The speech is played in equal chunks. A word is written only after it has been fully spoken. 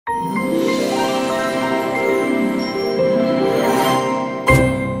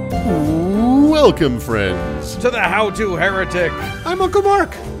Welcome, friends, to the How-To Heretic. I'm Uncle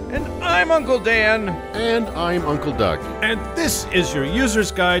Mark. And I'm Uncle Dan. And I'm Uncle Doug. And this is your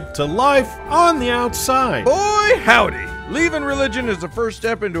user's guide to life on the outside. Boy, howdy. Leaving religion is the first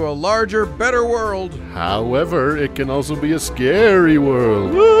step into a larger, better world. However, it can also be a scary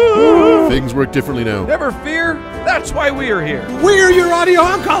world. Woo! Things work differently now. Never fear. That's why we are here. We're your audio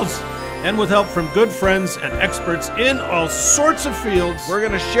uncles. And with help from good friends and experts in all sorts of fields, we're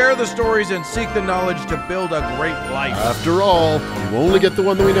going to share the stories and seek the knowledge to build a great life. After all, you only get the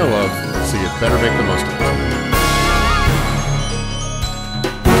one that we know of, so you better make the most of it.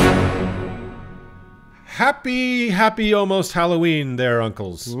 Happy almost Halloween there,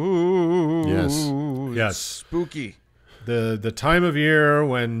 uncles. Ooh, yes. Spooky. The time of year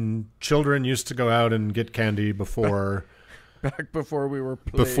when children used to go out and get candy before... Back before we were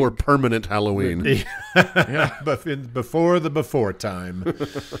plagued. Before permanent Halloween. Before the before time.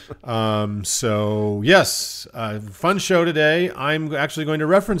 So, yes, fun show today. I'm actually going to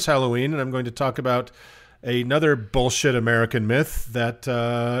reference Halloween, and I'm going to talk about another bullshit American myth that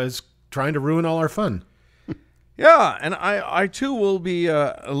is trying to ruin all our fun. Yeah, and I too will be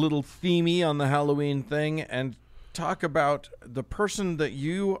a little themey on the Halloween thing and talk about the person that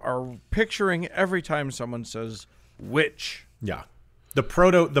you are picturing every time someone says witch. Yeah. The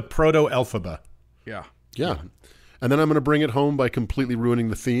proto alphabet. Yeah. Yeah. And then I'm going to bring it home by completely ruining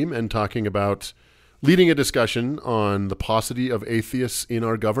the theme and talking about leading a discussion on the paucity of atheists in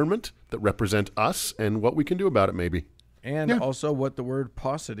our government that represent us and what we can do about it, maybe. And also what the word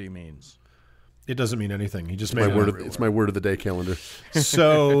paucity means. It doesn't mean anything. He just made it's my word of the day calendar.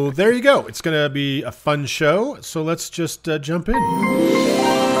 So there you go. It's going to be a fun show. So let's just jump in.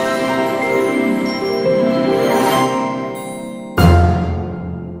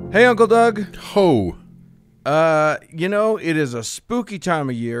 Hey, Uncle Doug. Ho. It is a spooky time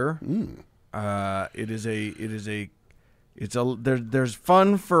of year. There's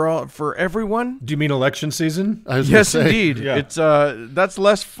fun for everyone. Do you mean election season? Yes, indeed. Yeah. It's that's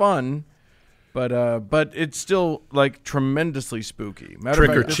less fun, but it's still like tremendously spooky.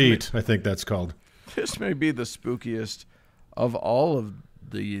 Trick or treat, I think that's called. This may be the spookiest of all of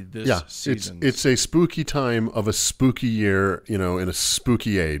this season. It's a spooky time of a spooky year, in a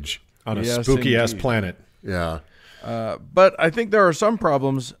spooky age. On a spooky-ass planet. Yeah. But I think there are some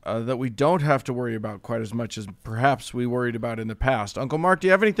problems that we don't have to worry about quite as much as perhaps we worried about in the past. Uncle Mark, do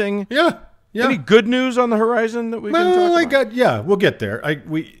you have anything? Yeah. Any good news on the horizon that we can talk about? We'll get there.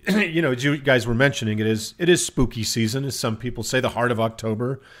 As you guys were mentioning, it is spooky season, as some people say, the heart of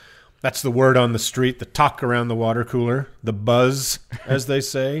October. That's the word on the street, the talk around the water cooler, the buzz, as they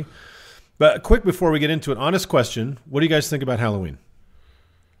say. But quick, before we get into an honest question, what do you guys think about Halloween?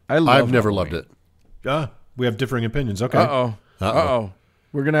 I've never loved it. We have differing opinions. Okay. Uh-oh.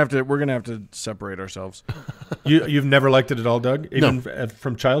 We're gonna have to separate ourselves. You've never liked it at all, Doug? Even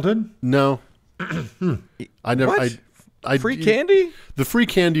from childhood? No. I never. What? Free candy? The free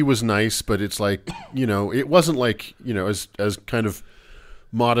candy was nice, but it's like it wasn't like as kind of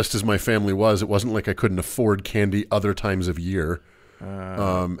modest as my family was, it wasn't like I couldn't afford candy other times of year.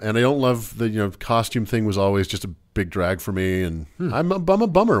 And I don't love the costume thing was always just a big drag for me, and I'm a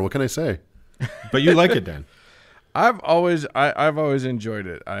bummer. What can I say? But you like it, Dan. I've always enjoyed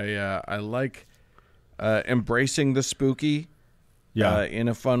it. I like embracing the spooky in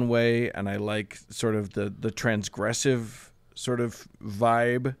a fun way, and I like sort of the transgressive sort of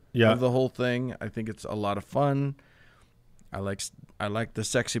vibe of the whole thing. I think it's a lot of fun. I like the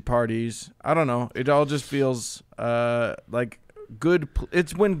sexy parties. I don't know. It all just feels like good.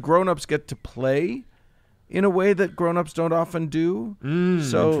 It's when grown-ups get to play in a way that grown-ups don't often do.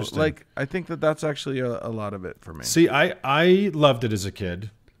 So, I think that's actually a lot of it for me. See, I loved it as a kid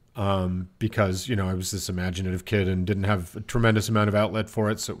because, I was this imaginative kid and didn't have a tremendous amount of outlet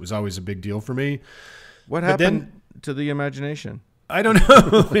for it, so it was always a big deal for me. What happened to the imagination? I don't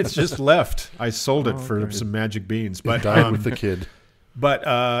know. It's just left. I sold it for some magic beans. But it died with the kid. But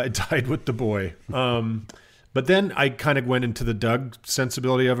it died with the boy. But then I kind of went into the Doug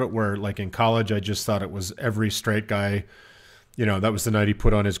sensibility of it, where like in college, I just thought it was every straight guy. That was the night he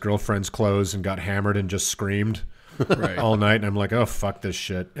put on his girlfriend's clothes and got hammered and just screamed all night. And I'm like, oh, fuck this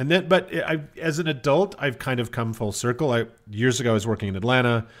shit. And then, as an adult, I've kind of come full circle. Years ago, I was working in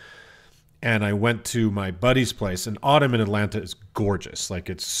Atlanta. And I went to my buddy's place, and autumn in Atlanta is gorgeous. Like,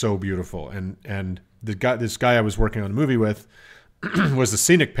 it's so beautiful. And this guy I was working on a movie with was a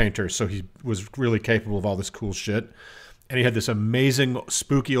scenic painter, so he was really capable of all this cool shit. And he had this amazing,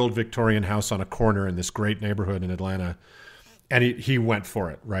 spooky old Victorian house on a corner in this great neighborhood in Atlanta. And he went for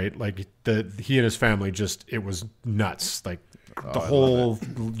it, right? Like he and his family it was nuts. Like the whole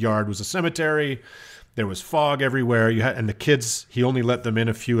yard was a cemetery. There was fog everywhere. And the kids, he only let them in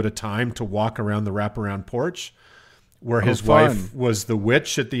a few at a time to walk around the wraparound porch where his wife was the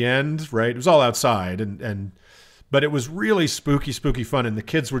witch at the end, right? It was all outside. But it was really spooky fun. And the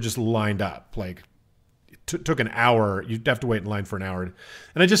kids were just lined up. Like it took an hour. You'd have to wait in line for an hour. And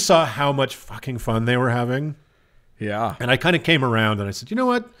I just saw how much fucking fun they were having. Yeah. And I kind of came around and I said, you know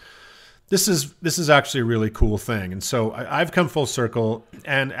what? This is actually a really cool thing. And so I've come full circle.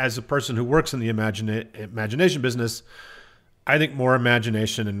 And as a person who works in the imagination business, I think more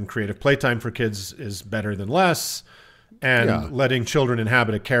imagination and creative playtime for kids is better than less. And letting children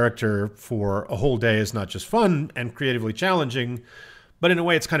inhabit a character for a whole day is not just fun and creatively challenging, but in a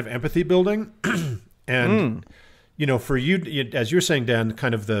way it's kind of empathy building. And, you know, for you, as you're saying, Dan,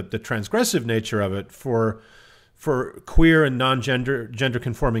 kind of the transgressive nature of it for queer and gender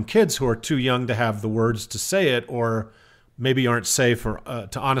conforming kids who are too young to have the words to say it, or maybe aren't safe or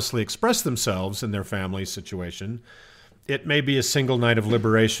to honestly express themselves in their family situation, it may be a single night of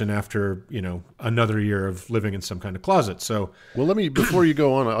liberation after, you know, another year of living in some kind of closet. So, well, let me, before you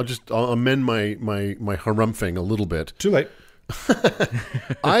go on, I'll amend my harumphing a little bit. Too late.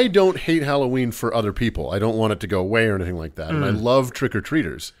 I don't hate Halloween for other people. I don't want it to go away or anything like that. And I love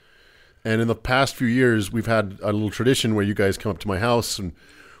trick-or-treaters. And in the past few years, we've had a little tradition where you guys come up to my house and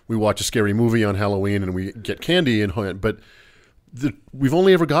we watch a scary movie on Halloween and we get candy. But we've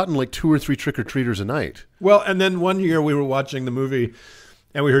only ever gotten like 2 or 3 trick-or-treaters a night. Well, and then one year we were watching the movie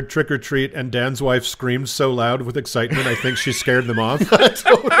and we heard trick or treat and Dan's wife screamed so loud with excitement, I think she scared them off.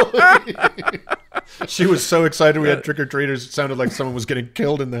 Totally. She was so excited we had trick or treaters. It sounded like someone was getting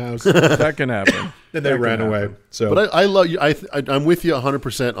killed in the house. That can happen. And they ran away. So, but I love you. I'm with you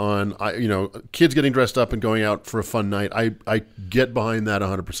 100% on kids getting dressed up and going out for a fun night. I get behind that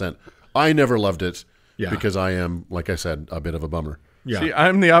 100%. I never loved it because I am, like I said, a bit of a bummer. Yeah. See,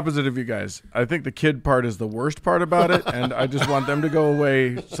 I'm the opposite of you guys. I think the kid part is the worst part about it, and I just want them to go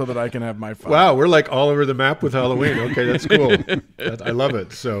away so that I can have my fun. Wow, we're like all over the map with Halloween. Okay, that's cool. I love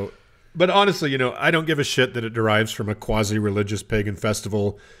it. So, but honestly, I don't give a shit that it derives from a quasi-religious pagan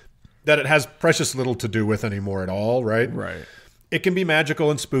festival that it has precious little to do with anymore at all, right? Right. It can be magical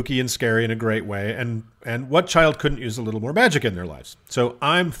and spooky and scary in a great way, and what child couldn't use a little more magic in their lives? So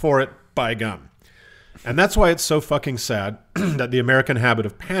I'm for it by gum. And that's why it's so fucking sad that the American habit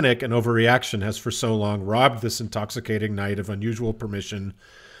of panic and overreaction has for so long robbed this intoxicating night of unusual permission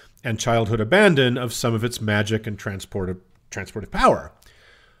and childhood abandon of some of its magic and transportive power.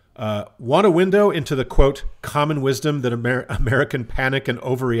 Want a window into the, quote, common wisdom that American panic and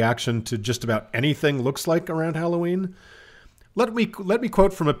overreaction to just about anything looks like around Halloween? Let me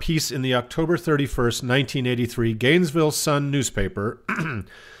quote from a piece in the October 31st, 1983 Gainesville Sun newspaper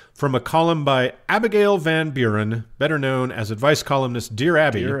from a column by Abigail Van Buren, better known as advice columnist Dear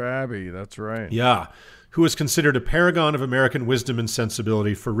Abby. Dear Abby, that's right. Yeah, who is considered a paragon of American wisdom and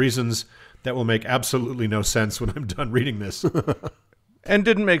sensibility for reasons that will make absolutely no sense when I'm done reading this. And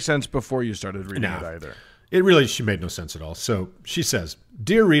didn't make sense before you started reading it either. She made no sense at all. So she says,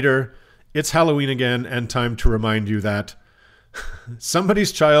 Dear reader, it's Halloween again and time to remind you that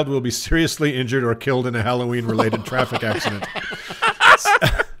somebody's child will be seriously injured or killed in a Halloween-related traffic accident.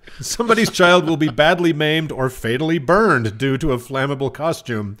 Somebody's child will be badly maimed or fatally burned due to a flammable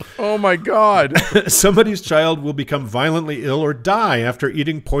costume. Oh, my God. Somebody's child will become violently ill or die after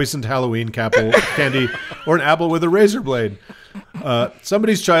eating poisoned Halloween candy or an apple with a razor blade.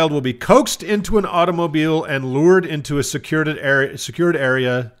 Somebody's child will be coaxed into an automobile and lured into a secluded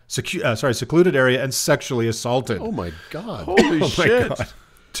area and sexually assaulted. Oh, my God. Holy shit. God.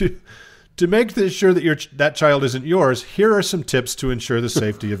 To make sure that that child isn't yours, here are some tips to ensure the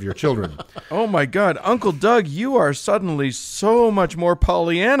safety of your children. Oh, my God. Uncle Doug, you are suddenly so much more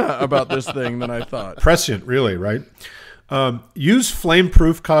Pollyanna about this thing than I thought. Prescient, really, right? Use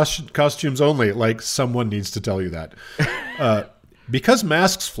flame-proof costumes only, like someone needs to tell you that. Because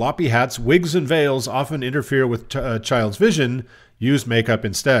masks, floppy hats, wigs, and veils often interfere with a child's vision, use makeup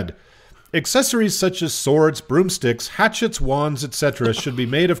instead. Accessories such as swords, broomsticks, hatchets, wands, etc. should be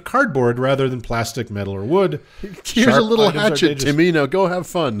made of cardboard rather than plastic, metal, or wood. Here's a little hatchet, Timmy. Now go have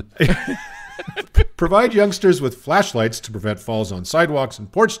fun. Provide youngsters with flashlights to prevent falls on sidewalks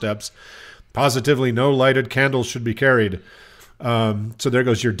and porch steps. Positively no lighted candles should be carried. So there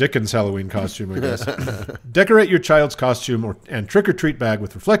goes your Dickens Halloween costume, I guess. Decorate your child's costume and trick-or-treat bag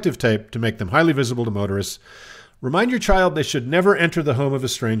with reflective tape to make them highly visible to motorists. Remind your child they should never enter the home of a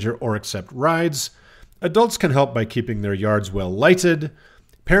stranger or accept rides. Adults can help by keeping their yards well lighted.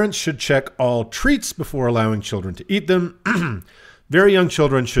 Parents should check all treats before allowing children to eat them. Very young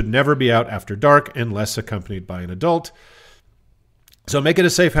children should never be out after dark unless accompanied by an adult. So make it a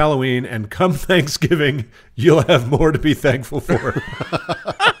safe Halloween, and come Thanksgiving, you'll have more to be thankful for.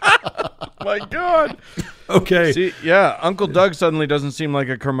 My God. Okay. See, yeah, Uncle Doug suddenly doesn't seem like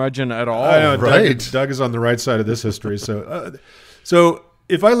a curmudgeon at all. I know, right. Doug is on the right side of this history. So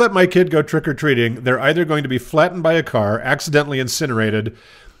if I let my kid go trick-or-treating, they're either going to be flattened by a car, accidentally incinerated,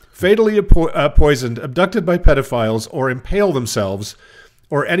 fatally poisoned, abducted by pedophiles, or impale themselves,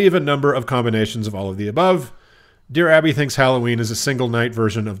 or any of a number of combinations of all of the above. Dear Abby thinks Halloween is a single-night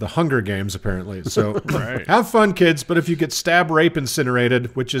version of the Hunger Games, apparently. So Right. Have fun, kids, but if you get stabbed, rape,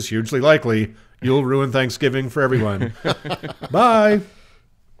 incinerated, which is hugely likely, you'll ruin Thanksgiving for everyone. Bye.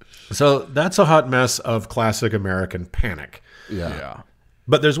 So that's a hot mess of classic American panic. Yeah.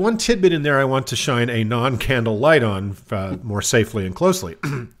 But there's one tidbit in there I want to shine a non-candle light on more safely and closely,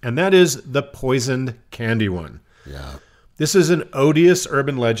 and that is the poisoned candy one. Yeah. This is an odious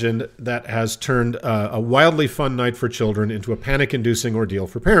urban legend that has turned a wildly fun night for children into a panic-inducing ordeal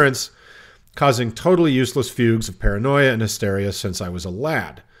for parents, causing totally useless fugues of paranoia and hysteria since I was a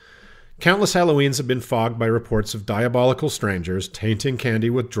lad. Countless Halloweens have been fogged by reports of diabolical strangers tainting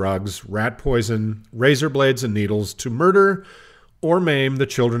candy with drugs, rat poison, razor blades, and needles to murder or maim the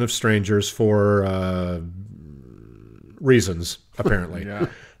children of strangers for reasons, apparently.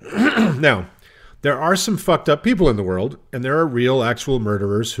 Now, there are some fucked up people in the world, and there are real, actual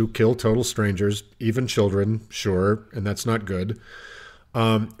murderers who kill total strangers, even children, sure, and that's not good.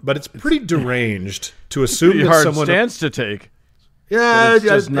 But it's pretty deranged to assume Pretty that hard someone stance to take. Yeah, It's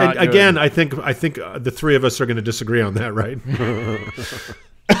just not again, good. I think the three of us are going to disagree on that, right?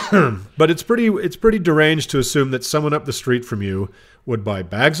 But it's pretty deranged to assume that someone up the street from you would buy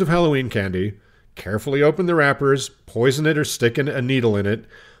bags of Halloween candy, carefully open the wrappers, poison it or stick a needle in it,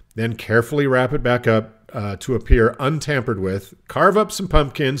 then carefully wrap it back up to appear untampered with, carve up some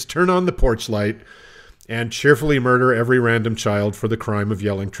pumpkins, turn on the porch light, and cheerfully murder every random child for the crime of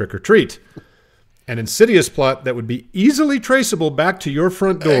yelling trick or treat. An insidious plot that would be easily traceable back to your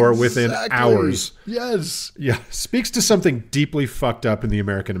front door within hours. Yes. Yeah, speaks to something deeply fucked up in the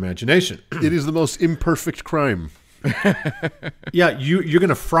American imagination. It is the most imperfect crime. Yeah, you're going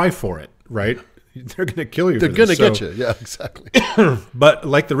to fry for it, right? They're going to kill you. They're going to get you. Yeah, exactly. But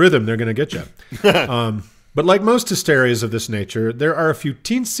like the rhythm, they're going to get you. But like most hysterias of this nature, there are a few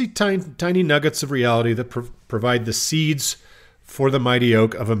teensy tiny nuggets of reality that provide the seeds for the mighty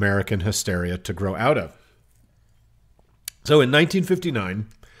oak of American hysteria to grow out of. So in 1959,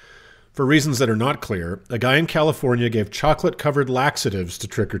 for reasons that are not clear, a guy in California gave chocolate-covered laxatives to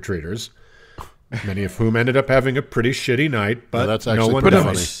trick-or-treaters, many of whom ended up having a pretty shitty night, but that's no actually one pretty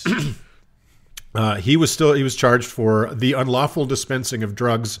died. He was charged for the unlawful dispensing of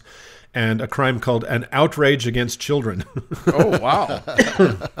drugs and a crime called an outrage against children. Oh, wow.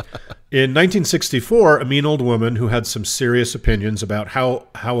 In 1964, a mean old woman who had some serious opinions about how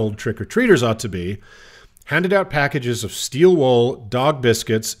old trick-or-treaters ought to be handed out packages of steel wool, dog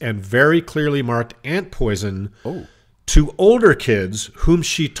biscuits, and very clearly marked ant poison to older kids whom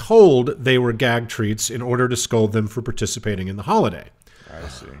she told they were gag treats in order to scold them for participating in the holiday. I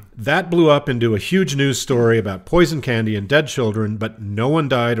see. That blew up into a huge news story about poison candy and dead children, but no one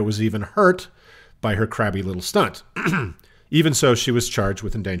died or was even hurt by her crabby little stunt. Even so, she was charged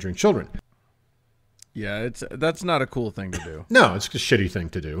with endangering children. Yeah, that's not a cool thing to do. No, it's a shitty thing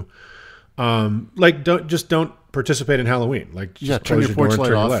to do. Like, don't participate in Halloween. Like, just turn close your door porch and light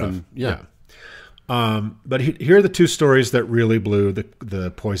turn your off. light And, yeah. But here are the two stories that really blew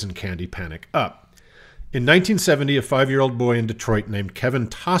the poison candy panic up. In 1970, a 5-year-old boy in Detroit named Kevin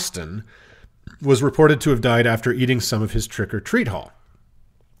Toston was reported to have died after eating some of his trick-or-treat haul.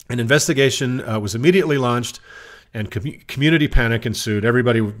 An investigation was immediately launched, and community panic ensued.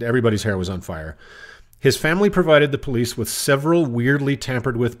 Everybody's hair was on fire. His family provided the police with several weirdly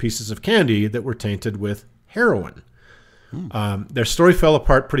tampered-with pieces of candy that were tainted with heroin. Their story fell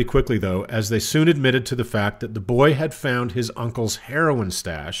apart pretty quickly, though, as they soon admitted to the fact that the boy had found his uncle's heroin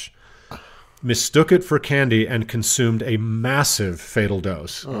stash, mistook it for candy, and consumed a massive fatal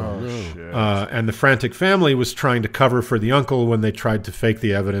dose. Shit. And the frantic family was trying to cover for the uncle when they tried to fake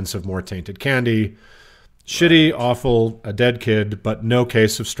the evidence of more tainted candy. Shitty, awful, a dead kid, but no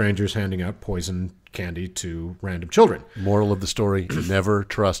case of strangers handing out poison candy to random children. Moral of the story, never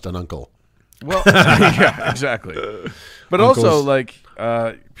trust an uncle. Well, yeah, exactly. But also, like,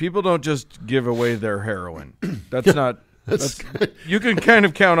 people don't just give away their heroin. That's not... you can kind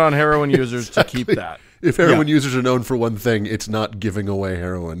of count on heroin users to keep that. If heroin users are known for one thing, it's not giving away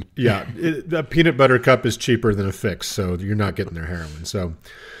heroin. Yeah, a peanut butter cup is cheaper than a fix, so you're not getting their heroin. So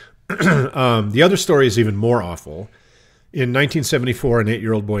the other story is even more awful. In 1974, an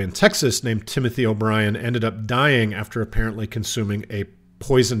 8-year-old boy in Texas named Timothy O'Brien ended up dying after apparently consuming a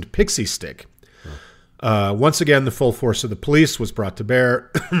poisoned pixie stick. Once again, the full force of the police was brought to bear.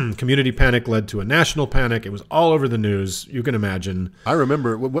 Community panic led to a national panic. It was all over the news. You can imagine. I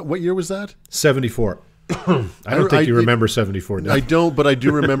remember. What year was that? 74. I don't think you remember 74. No. I don't, but I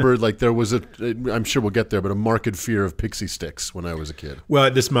do remember there was I'm sure we'll get there, but a marked fear of pixie sticks when I was a kid.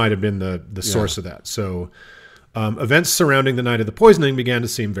 Well, this might have been the source of that. So events surrounding the night of the poisoning began to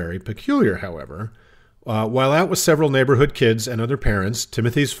seem very peculiar, however. While out with several neighborhood kids and other parents,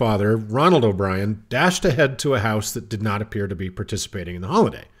 Timothy's father, Ronald O'Brien, dashed ahead to a house that did not appear to be participating in the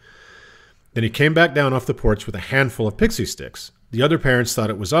holiday. Then he came back down off the porch with a handful of pixie sticks. The other parents thought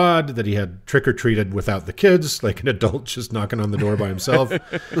it was odd that he had trick-or-treated without the kids, like an adult just knocking on the door by himself.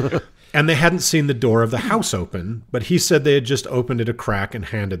 And they hadn't seen the door of the house open, but he said they had just opened it a crack and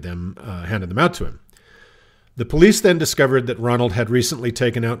handed them out to him. The police then discovered that Ronald had recently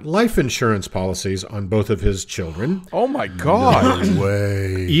taken out life insurance policies on both of his children. Oh, my God. No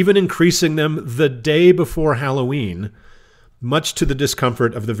way. Even increasing them the day before Halloween, much to the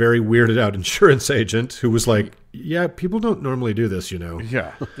discomfort of the very weirded out insurance agent who was like, yeah, people don't normally do this, you know.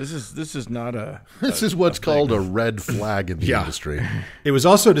 Yeah, this is not a... This is what's called a red flag in the industry. It was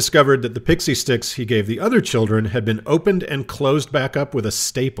also discovered that the pixie sticks he gave the other children had been opened and closed back up with a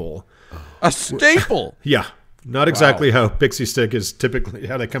staple. A staple? Yeah. Not exactly how pixie stick is typically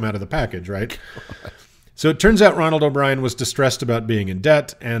how they come out of the package, right? So it turns out Ronald O'Brien was distressed about being in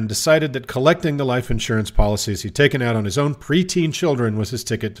debt and decided that collecting the life insurance policies he'd taken out on his own preteen children was his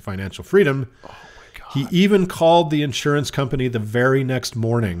ticket to financial freedom. Oh my God. He even called the insurance company the very next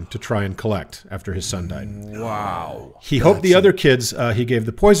morning to try and collect after his son died. Wow. He hoped the other kids he gave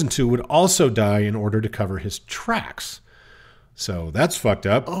the poison to would also die in order to cover his tracks. So that's fucked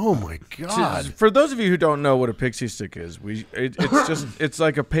up. Oh my God! For those of you who don't know what a pixie stick is, it's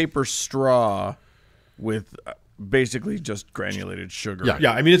like a paper straw with basically just granulated sugar.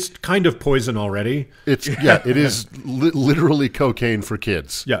 Yeah. I mean, it's kind of poison already. It is literally cocaine for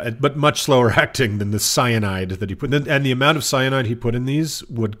kids. Yeah, but much slower acting than the cyanide that he put in. And the amount of cyanide he put in these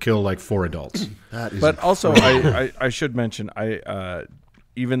would kill like 4 adults. That is but also, I should mention,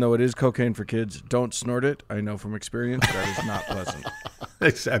 even though it is cocaine for kids, don't snort it. I know from experience that is not pleasant.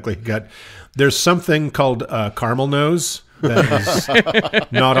 Exactly. There's something called caramel nose that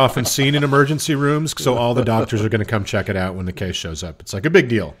is not often seen in emergency rooms, so all the doctors are going to come check it out when the case shows up. It's like a big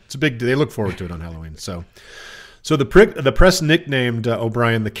deal. They look forward to it on Halloween. So the press nicknamed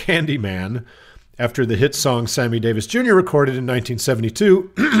O'Brien the Candy Man after the hit song Sammy Davis Jr. recorded in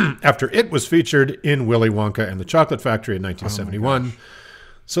 1972, after it was featured in Willy Wonka and the Chocolate Factory in 1971.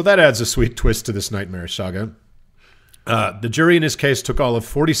 So that adds a sweet twist to this nightmarish saga. The jury in his case took all of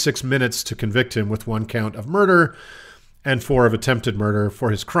 46 minutes to convict him with 1 count of murder and 4 of attempted murder.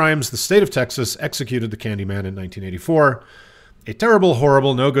 For his crimes, the state of Texas executed the Candyman in 1984. A terrible,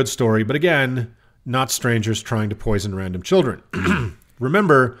 horrible, no good story, but again, not strangers trying to poison random children.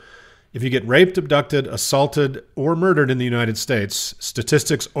 Remember, if you get raped, abducted, assaulted, or murdered in the United States,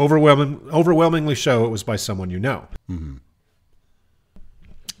 statistics overwhelmingly show it was by someone you know. Mm-hmm.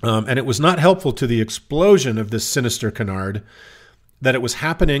 And it was not helpful to the explosion of this sinister canard that it was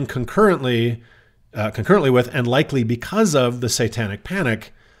happening concurrently with, and likely because of, the Satanic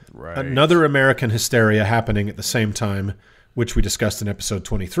Panic, another American hysteria happening at the same time, which we discussed in episode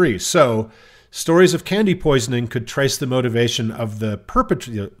 23. So stories of candy poisoning could trace the motivation of the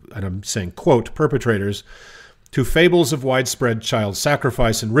and I'm saying, quote, perpetrators, to fables of widespread child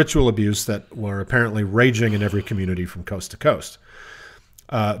sacrifice and ritual abuse that were apparently raging in every community from coast to coast.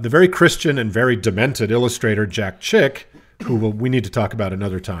 The very Christian and very demented illustrator Jack Chick, who we need to talk about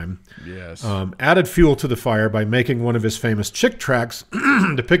another time, yes, added fuel to the fire by making one of his famous Chick tracts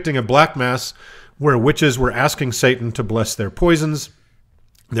depicting a black mass where witches were asking Satan to bless their poisons,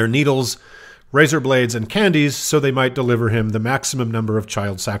 their needles, razor blades, and candies so they might deliver him the maximum number of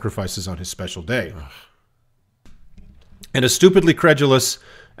child sacrifices on his special day. And as stupidly credulous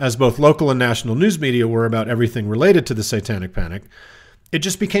as both local and national news media were about everything related to the Satanic Panic, it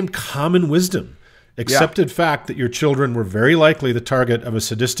just became common wisdom, accepted fact that your children were very likely the target of a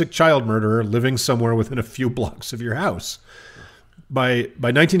sadistic child murderer living somewhere within a few blocks of your house. By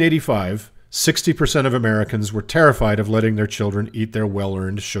 1985, 60% of Americans were terrified of letting their children eat their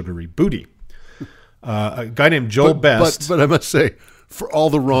well-earned sugary booty. A guy named Joel Best... But I must say, for all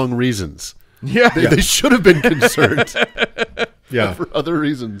the wrong reasons. Yeah. They should have been concerned. Yeah. For other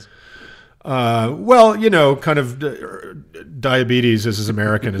reasons. Well, kind of diabetes is as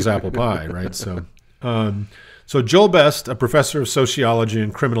American as apple pie, right? So Joel Best, a professor of sociology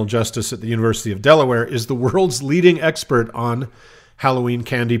and criminal justice at the University of Delaware, is the world's leading expert on Halloween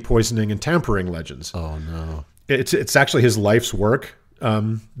candy poisoning and tampering legends. Oh, no. It's actually his life's work,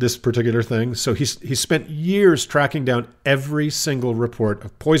 this particular thing. So he spent years tracking down every single report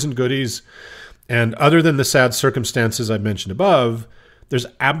of poisoned goodies. And other than the sad circumstances I mentioned above, there's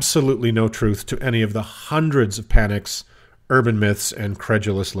absolutely no truth to any of the hundreds of panics, urban myths, and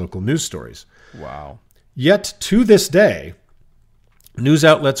credulous local news stories. Wow. Yet, to this day, news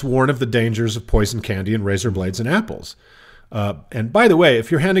outlets warn of the dangers of poison candy and razor blades in apples. And by the way,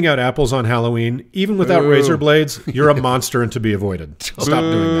 if you're handing out apples on Halloween, even without razor blades, you're a monster and to be avoided. Stop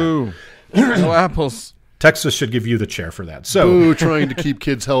doing that. No apples. Texas should give you the chair for that. So, boo, trying to keep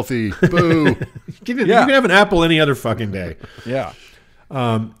kids healthy. Boo. You can have an apple any other fucking day. Yeah.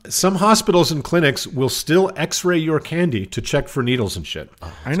 Some hospitals and clinics will still x-ray your candy to check for needles and shit.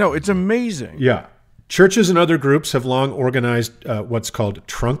 I know. It's amazing. Yeah. Churches and other groups have long organized what's called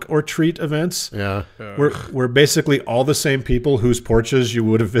trunk or treat events. Yeah. Where basically all the same people whose porches you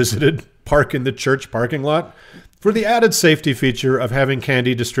would have visited park in the church parking lot for the added safety feature of having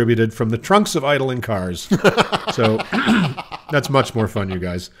candy distributed from the trunks of idling cars. So that's much more fun, you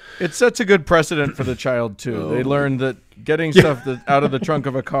guys. It sets a good precedent for the child, too. They learn that getting stuff out of the trunk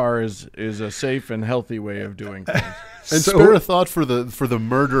of a car is a safe and healthy way of doing things. And spare a thought for the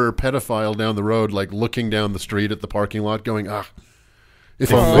murderer pedophile down the road, like looking down the street at the parking lot going, they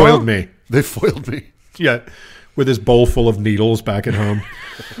foiled me. They foiled me. Yeah, with his bowl full of needles back at home.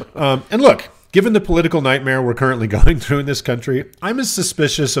 And look, given the political nightmare we're currently going through in this country, I'm as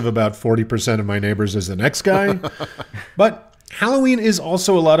suspicious of about 40% of my neighbors as the next guy. But Halloween is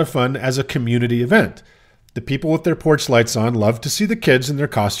also a lot of fun as a community event. The people with their porch lights on love to see the kids in their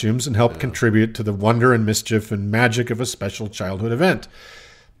costumes and help contribute to the wonder and mischief and magic of a special childhood event.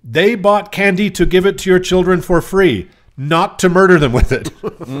 They bought candy to give it to your children for free, not to murder them with it.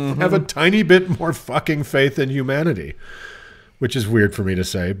 Have a tiny bit more fucking faith in humanity, which is weird for me to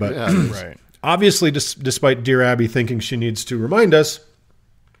say. But right. Obviously, despite Dear Abby thinking she needs to remind us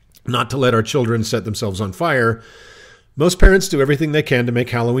not to let our children set themselves on fire, most parents do everything they can to make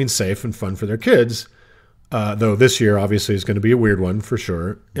Halloween safe and fun for their kids. Though this year obviously is going to be a weird one for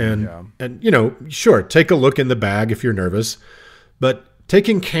sure. And sure, take a look in the bag if you're nervous. But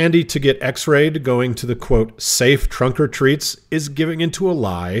taking candy to get x-rayed, going to the, quote, safe trunk or treats is giving into a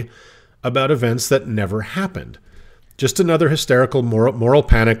lie about events that never happened. Just another hysterical moral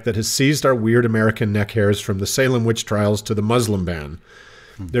panic that has seized our weird American neck hairs from the Salem witch trials to the Muslim ban.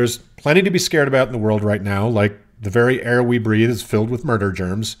 There's plenty to be scared about in the world right now, like the very air we breathe is filled with murder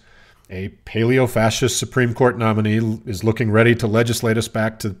germs. A paleo-fascist Supreme Court nominee is looking ready to legislate us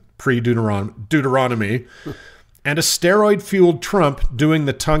back to pre-Deuteronomy. And a steroid-fueled Trump doing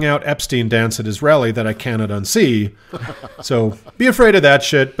the tongue-out Epstein dance at his rally that I cannot unsee. So be afraid of that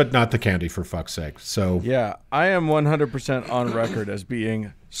shit, but not the candy, for fuck's sake. So yeah, I am 100% on record as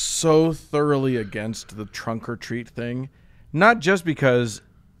being so thoroughly against the trunk or treat thing. Not just because,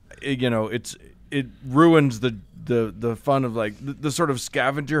 it ruins the fun of like the sort of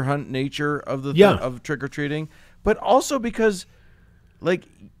scavenger hunt nature of of trick or treating, but also because, like,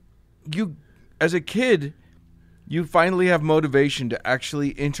 you as a kid, you finally have motivation to actually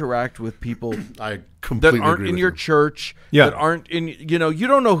interact with people I completely that aren't agree in with your you. church, that aren't in, you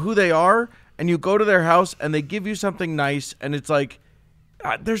don't know who they are, and you go to their house and they give you something nice, and it's like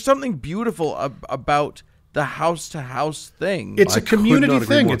there's something beautiful about the house-to-house thing. It's a community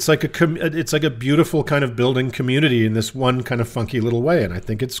thing. It's like a beautiful kind of building community in this one kind of funky little way, and I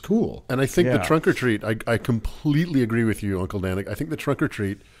think it's cool. And I think the trunk or treat, I completely agree with you, Uncle Dan. I think the trunk or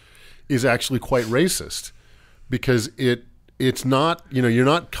treat is actually quite racist because it's not, you're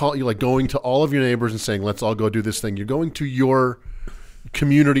not you're going to all of your neighbors and saying, let's all go do this thing. You're going to your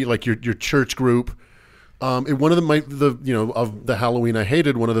community, like your church group. One of of the Halloween I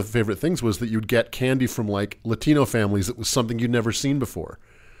hated, one of the favorite things was that you'd get candy from like Latino families that was something you'd never seen before.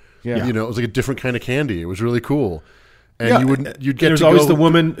 Yeah. It was like a different kind of candy. It was really cool. And there's always the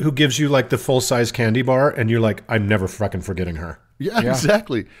woman who gives you like the full-size candy bar and you're like, I'm never fucking forgetting her. Yeah,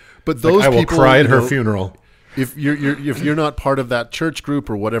 exactly. But those I will people, cry at her funeral. If you're not part of that church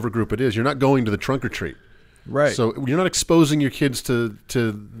group or whatever group it is, you're not going to the trunk or treat. Right. So you're not exposing your kids to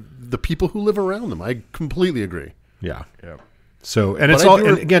the people who live around them. I completely agree. Yeah. So, and it's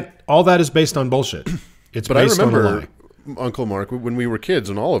and again, all that is based on bullshit. It's based on a lie. Uncle Mark, when we were kids,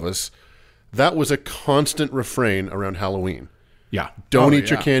 and all of us, that was a constant refrain around Halloween. Yeah. Don't eat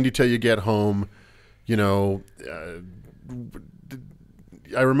your candy till you get home.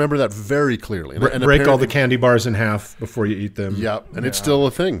 I remember that very clearly. And break all the candy bars in half before you eat them. Yeah, and it's still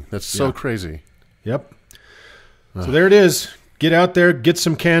a thing. That's so crazy. Yep. So there it is. Get out there, get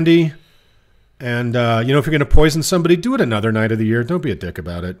some candy. And, if you're going to poison somebody, do it another night of the year. Don't be a dick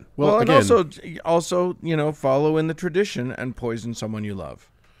about it. Well, and also, follow in the tradition and poison someone you love.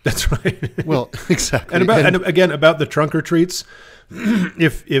 That's right. Well, exactly. And again, about the trunk or treats,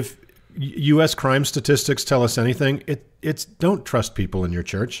 if U.S. crime statistics tell us anything, it's don't trust people in your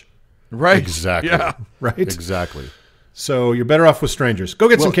church. Right. Exactly. Yeah. Right. Exactly. So you're better off with strangers. Go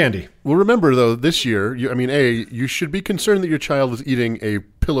get some candy. Well, remember, though, this year, you should be concerned that your child is eating a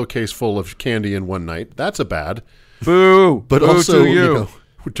pillowcase full of candy in one night. That's a bad. Boo. But Boo also, to you.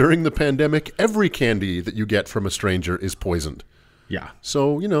 during the pandemic, every candy that you get from a stranger is poisoned. Yeah.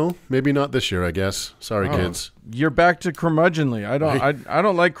 So, maybe not this year, I guess. Sorry, kids. You're back to curmudgeonly. I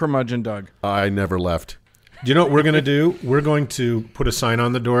don't like curmudgeon, Doug. I never left. Do you know what we're going to do? We're going to put a sign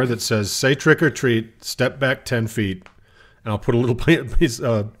on the door that says, say trick or treat, step back 10 feet. And I'll put a little piece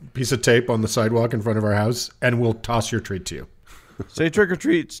of tape on the sidewalk in front of our house, and we'll toss your treat to you. Say trick or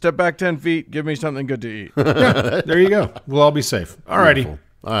treat, step back 10 feet, give me something good to eat. Yeah, there you go. We'll all be safe. All righty. All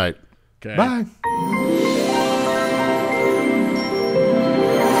right. Okay. Bye.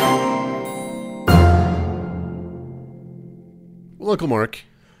 Well, Uncle Mark.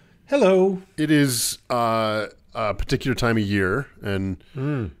 Hello. It is a particular time of year, and,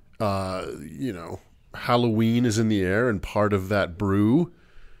 Halloween is in the air, and part of that brew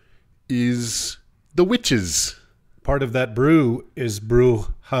is the witches. Part of that brew is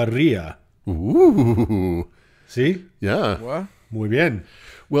brujeria. Ooh. See? Yeah. What? Muy bien.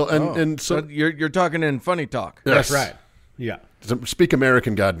 Well, and so you're talking in funny talk. yes. That's right. Yeah. Speak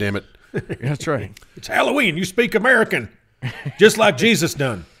American, goddammit. That's right. It's Halloween. You speak American. Just like Jesus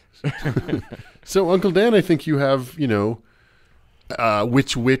done. So, Uncle Dan, I think you have,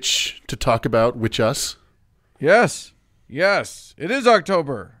 which witch to talk about, which us? Yes. It is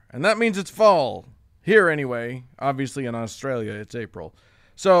October, and that means it's fall. Here, anyway. Obviously, in Australia, it's April.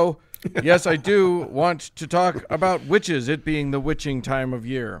 So, yes, I do want to talk about witches, it being the witching time of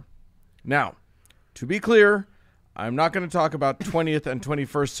year. Now, to be clear, I'm not going to talk about 20th and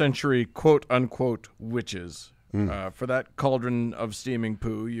 21st century quote-unquote witches. For that cauldron of steaming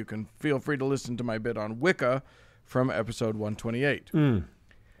poo, you can feel free to listen to my bit on Wicca from episode 128.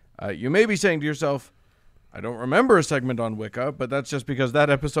 You may be saying to yourself, I don't remember a segment on Wicca, but that's just because that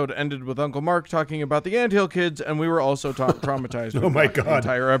episode ended with Uncle Mark talking about the Anthill Kids, and we were also traumatized. Oh my the God.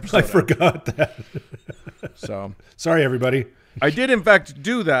 entire episode. I forgot that. So Sorry, everybody. I did, in fact,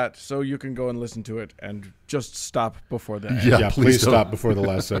 do that, so you can go and listen to it and just stop before the end. Yeah, Please don't. stop before the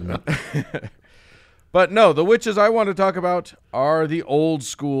last segment. But no, the witches I want to talk about are the old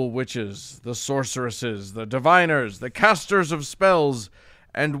school witches, the sorceresses, the diviners, the casters of spells,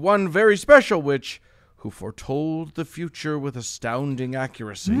 and one very special witch who foretold the future with astounding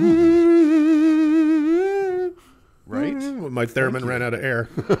accuracy. Right? My theremin ran out of air.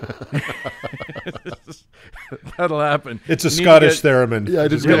 That'll happen. It's a Scottish theremin. Yeah, I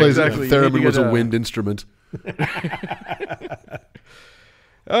didn't realize exactly. that You need theremin to was get a wind instrument.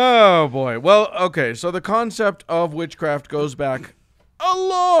 Oh, boy. Well, okay, so the concept of witchcraft goes back a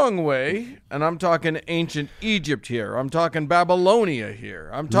long way, and I'm talking ancient Egypt here. I'm talking Babylonia here.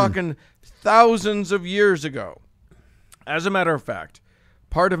 I'm talking thousands of years ago. As a matter of fact,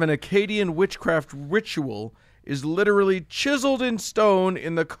 part of an Akkadian witchcraft ritual is literally chiseled in stone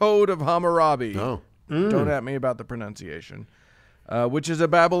in the Code of Hammurabi. Oh. Don't at me about the pronunciation. Which is a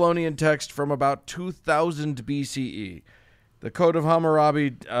Babylonian text from about 2000 BCE. The Code of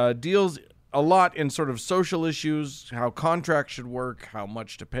Hammurabi deals a lot in sort of social issues, how contracts should work, how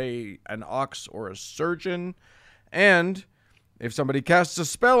much to pay an ox or a surgeon, and if somebody casts a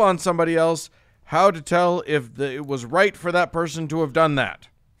spell on somebody else, how to tell if it was right for that person to have done that.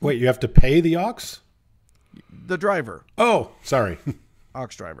 Wait, you have to pay the ox? The driver. Oh, sorry.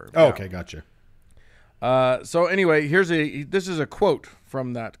 Ox driver. Oh, Yeah. okay, gotcha. So anyway, this is a quote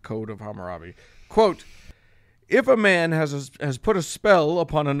from that Code of Hammurabi. Quote, if a man has put a spell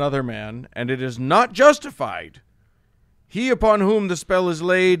upon another man, and it is not justified, he upon whom the spell is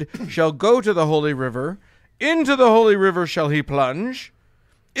laid shall go to the holy river. Into the holy river shall he plunge.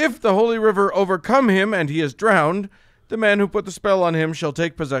 If the holy river overcome him and he is drowned, the man who put the spell on him shall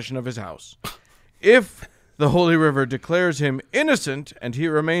take possession of his house. If the holy river declares him innocent and he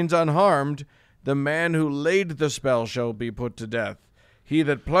remains unharmed, the man who laid the spell shall be put to death. He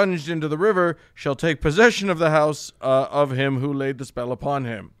that plunged into the river shall take possession of the house of him who laid the spell upon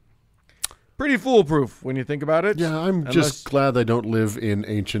him. Pretty foolproof when you think about it. Yeah, just glad I don't live in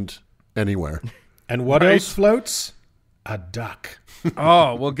ancient anywhere. And what else floats? A duck.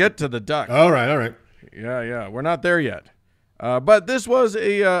 Oh, we'll get to the duck. All right. Yeah. We're not there yet. But this was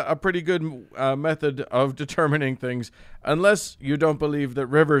a pretty good method of determining things, unless you don't believe that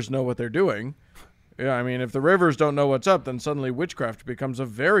rivers know what they're doing. Yeah, I mean, if the rivers don't know what's up, then suddenly witchcraft becomes a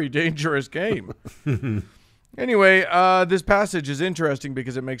very dangerous game. Anyway, this passage is interesting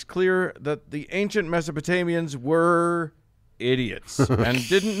because it makes clear that the ancient Mesopotamians were idiots and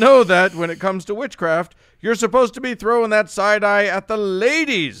didn't know that when it comes to witchcraft, you're supposed to be throwing that side eye at the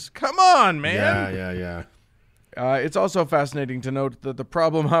ladies. Come on, man. Yeah. It's also fascinating to note that the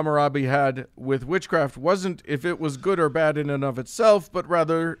problem Hammurabi had with witchcraft wasn't if it was good or bad in and of itself, but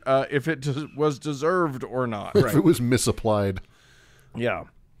rather if it was deserved or not. If it was misapplied. Yeah.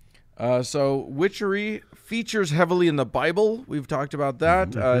 So witchery features heavily in the Bible. We've talked about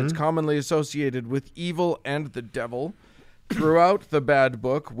that. It's commonly associated with evil and the devil. Throughout the bad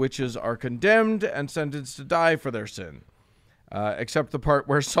book, witches are condemned and sentenced to die for their sin. Except the part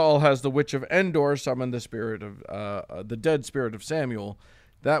where Saul has the witch of Endor summon the spirit of the dead spirit of Samuel.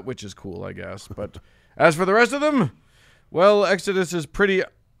 That witch is cool, I guess. But as for the rest of them, well, Exodus is pretty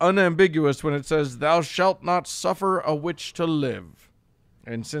unambiguous when it says, "Thou shalt not suffer a witch to live."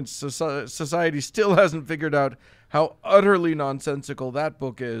 And since society still hasn't figured out how utterly nonsensical that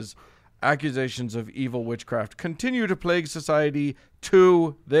book is, accusations of evil witchcraft continue to plague society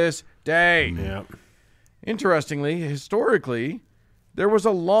to this day. Yeah. Interestingly, historically, there was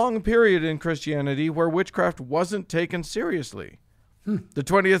a long period in Christianity where witchcraft wasn't taken seriously. The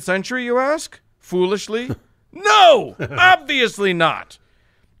 20th century, you ask? Foolishly? No! Obviously not!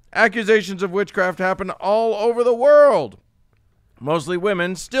 Accusations of witchcraft happen all over the world. Mostly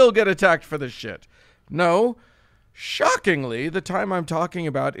women still get attacked for this shit. No, shockingly, the time I'm talking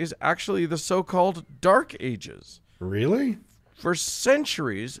about is actually the so-called Dark Ages. Really? For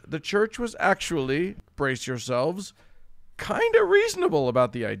centuries, the church was actually, brace yourselves, kind of reasonable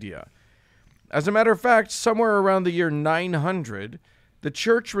about the idea. As a matter of fact, somewhere around the year 900, the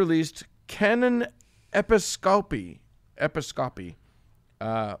church released Canon Episcopi,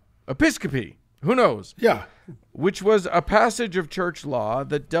 who knows? Yeah. Which was a passage of church law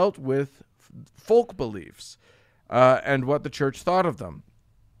that dealt with folk beliefs and what the church thought of them.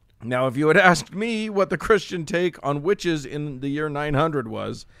 Now, if you had asked me what the Christian take on witches in the year 900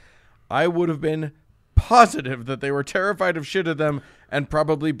 was, I would have been positive that they were terrified of shit of them and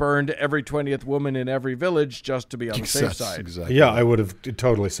probably burned every 20th woman in every village just to be on the safe side. Exactly. Yeah, I would have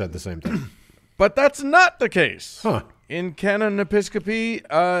totally said the same thing. But that's not the case. Huh. In Canon Episcopi,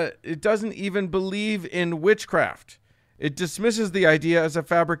 it doesn't even believe in witchcraft. It dismisses the idea as a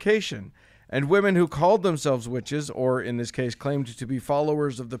fabrication. And women who called themselves witches, or in this case claimed to be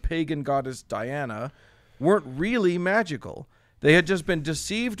followers of the pagan goddess Diana, weren't really magical. They had just been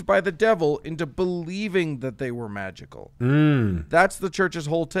deceived by the devil into believing that they were magical. That's the church's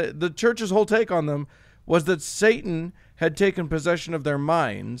whole the church's whole take on them was that Satan had taken possession of their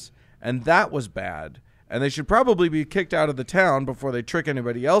minds, and that was bad. And they should probably be kicked out of the town before they trick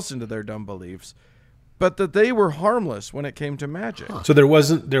anybody else into their dumb beliefs. But that they were harmless when it came to magic. So there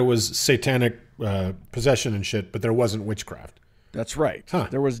was satanic possession and shit, but there wasn't witchcraft. That's right. Huh.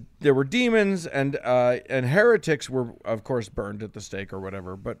 There were demons and heretics were of course burned at the stake or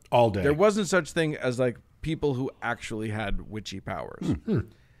whatever, but All day. there wasn't such thing as like people who actually had witchy powers.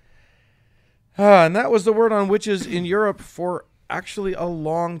 And that was the word on witches in Europe for actually a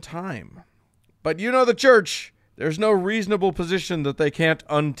long time. But you know the church, there's no reasonable position that they can't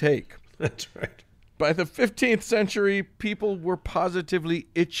untake. That's right. By the 15th century, people were positively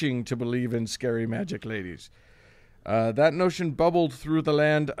itching to believe in scary magic ladies. That notion bubbled through the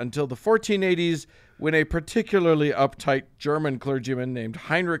land until the 1480s, when a particularly uptight German clergyman named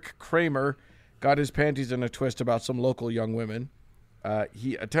Heinrich Kramer got his panties in a twist about some local young women.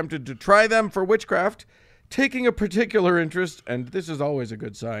 He attempted to try them for witchcraft, taking a particular interest, and this is always a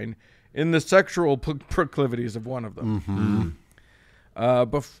good sign, in the sexual proclivities of one of them.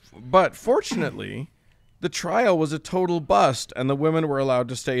 But fortunately, the trial was a total bust, and the women were allowed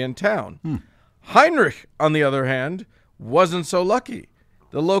to stay in town. Heinrich, on the other hand, wasn't so lucky.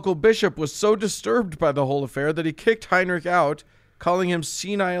 The local bishop was so disturbed by the whole affair that he kicked Heinrich out, calling him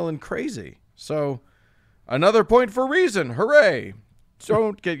senile and crazy. So, another point for reason. Hooray!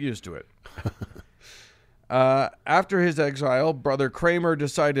 Don't get used to it. After his exile, Brother Kramer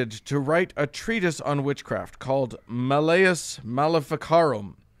decided to write a treatise on witchcraft called Malleus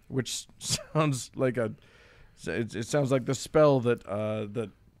Maleficarum, which sounds like it sounds like the spell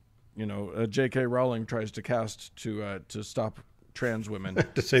that J.K. Rowling tries to cast to stop trans women.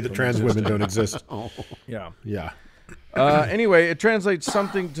 To say that trans women don't exist. Yeah. Yeah. Anyway, it translates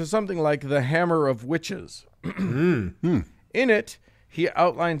something like the hammer of witches. In it, he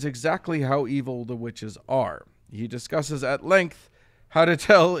outlines exactly how evil the witches are. He discusses at length how to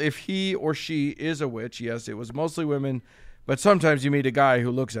tell if he or she is a witch. Yes, it was mostly women, but sometimes you meet a guy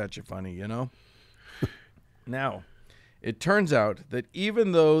who looks at you funny, you know? Now, it turns out that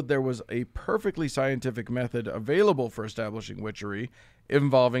even though there was a perfectly scientific method available for establishing witchery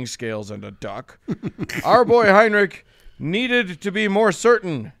involving scales and a duck, our boy Heinrich needed to be more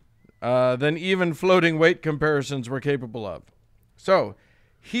certain than even floating weight comparisons were capable of. So,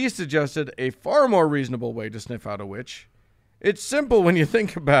 he suggested a far more reasonable way to sniff out a witch. It's simple when you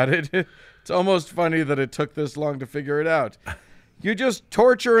think about it. It's almost funny that it took this long to figure it out. You just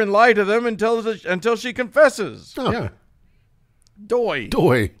torture and lie to them until she confesses. Oh. Yeah. Doy.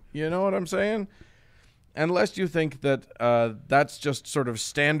 You know what I'm saying? Unless you think that that's just sort of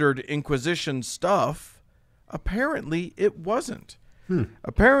standard Inquisition stuff, apparently it wasn't.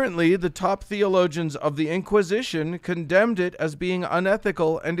 Apparently, the top theologians of the Inquisition condemned it as being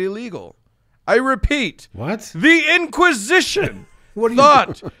unethical and illegal. I repeat, What? the Inquisition What are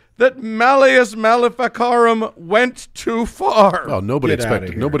thought that Malleus Maleficarum went too far. Oh, nobody Get outta expected.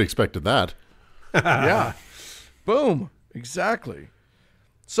 here. Nobody expected that. Yeah. Boom. Exactly.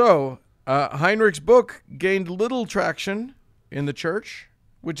 So, Heinrich's book gained little traction in the church,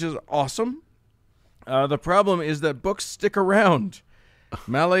 which is awesome. The problem is that books stick around.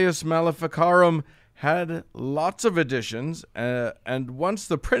 Malleus Maleficarum had lots of editions, and once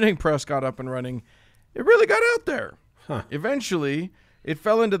the printing press got up and running, it really got out there. Eventually, it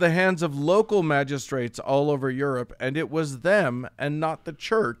fell into the hands of local magistrates all over Europe, and it was them and not the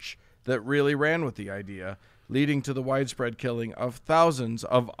church that really ran with the idea, leading to the widespread killing of thousands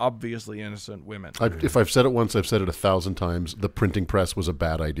of obviously innocent women. If I've said it once, I've said it 1,000 times. The printing press was a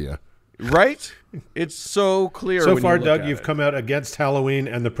bad idea. Right? It's so clear. So when far, you look Doug, at you've it. come out against Halloween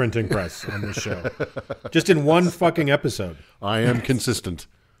and the printing press on this show. Just in one fucking episode. I am consistent.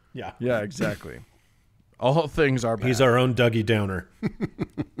 Yeah. Yeah, exactly. All things are bad. He's our own Dougie Downer.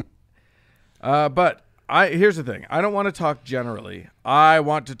 But here's the thing. I don't want to talk generally. I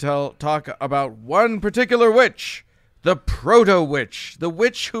want to talk about one particular witch, the proto-witch, the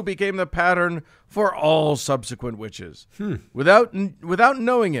witch who became the pattern for all subsequent witches. Without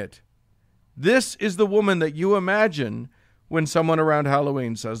knowing it, this is the woman that you imagine when someone around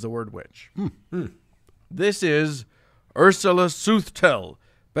Halloween says the word witch. This is Ursula Soothtell,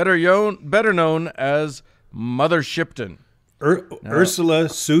 better known as Mother Shipton. Ursula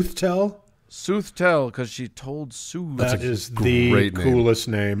Soothtell? Soothtell, because she told Sue. That is the great name. coolest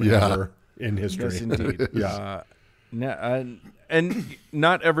name Yeah. ever in history. Yes, indeed. Yeah. And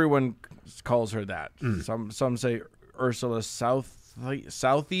not everyone calls her that. Some say Ursula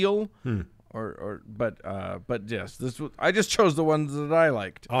Southtell, but yes, I just chose the ones that I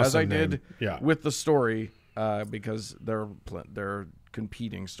liked, as I Awesome did name. Yeah. with the story, because they're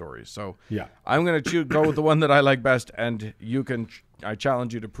competing stories. So Yeah. I'm going to go with the one that I like best, and I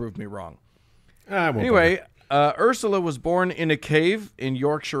challenge you to prove me wrong. Anyway, Ursula was born in a cave in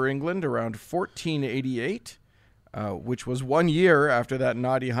Yorkshire, England, around 1488, which was 1 year after that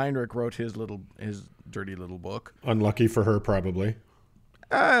naughty Heinrich wrote his dirty little book. Unlucky for her, probably.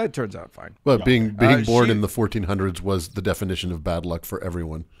 It turns out fine. Well, being born she- in the 1400s was the definition of bad luck for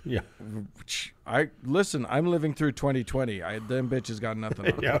everyone. Yeah. Listen, I'm living through 2020. Them bitches got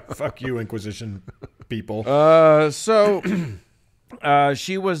nothing on. Yeah. Fuck you, Inquisition people. So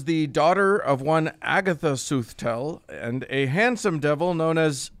she was the daughter of one Agatha Soothtell and a handsome devil known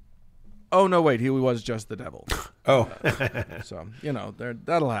as... Oh, no, wait. He was just the devil. Oh. So,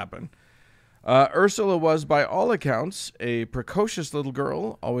 that'll happen. Ursula was, by all accounts, a precocious little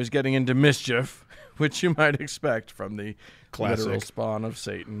girl, always getting into mischief, which you might expect from the Classic. literal spawn of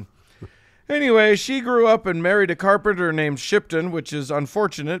Satan. Anyway, she grew up and married a carpenter named Shipton, which is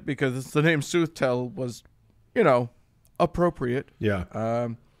unfortunate because the name Soothtell was, appropriate. Yeah.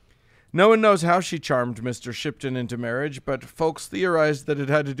 No one knows how she charmed Mr. Shipton into marriage, but folks theorized that it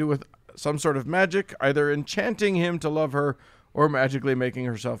had to do with some sort of magic, either enchanting him to love her or magically making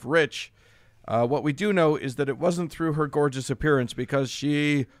herself rich. What we do know is that it wasn't through her gorgeous appearance, because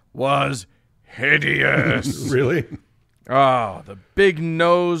she was hideous. Really? Oh, the big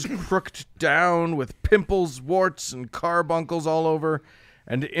nose crooked down with pimples, warts, and carbuncles all over,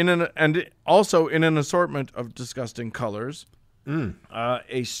 and also in an assortment of disgusting colors.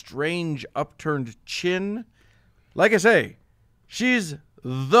 A strange upturned chin. Like I say, she's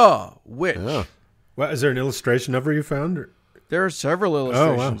the witch. Yeah. Well, is there an illustration of her you found? Or? There are several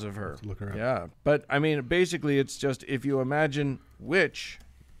illustrations wow. of her. Look her up. Yeah, but I mean, basically, it's just if you imagine witch,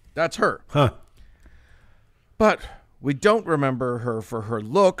 that's her. Huh. But We don't remember her for her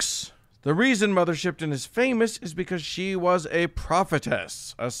looks. The reason Mother Shipton is famous is because she was a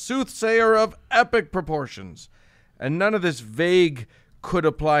prophetess, a soothsayer of epic proportions. And none of this vague could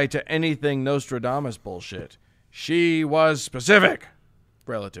apply to anything Nostradamus bullshit. She was specific,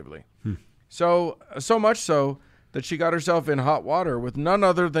 relatively. So much so that she got herself in hot water with none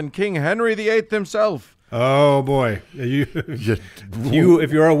other than King Henry VIII himself. Oh boy,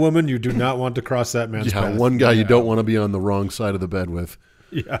 if you're a woman, you do not want to cross that man's path. One guy you don't want to be on the wrong side of the bed with.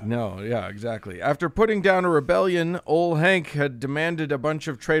 Yeah. No, yeah, exactly. After putting down a rebellion, old Hank had demanded a bunch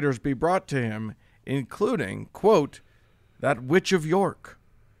of traitors be brought to him, including, quote, that witch of York.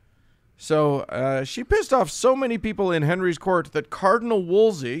 So she pissed off so many people in Henry's court that Cardinal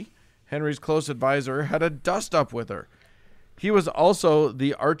Wolsey, Henry's close advisor, had a dust-up with her. He was also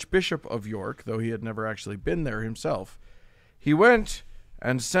the Archbishop of York, though he had never actually been there himself. He went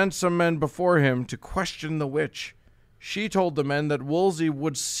and sent some men before him to question the witch. She told the men that Wolsey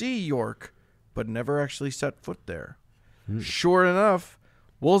would see York, but never actually set foot there. Sure enough,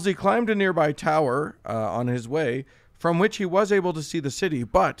 Wolsey climbed a nearby tower on his way, from which he was able to see the city,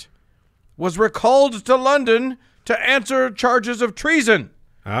 but was recalled to London to answer charges of treason.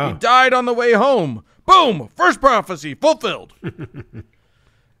 Oh. He died on the way home. Boom! First prophecy fulfilled.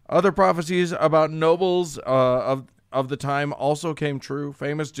 Other prophecies about nobles of the time also came true.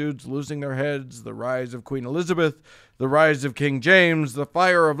 Famous dudes losing their heads, the rise of Queen Elizabeth, the rise of King James, the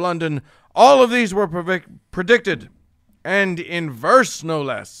fire of London. All of these were predicted, and in verse, no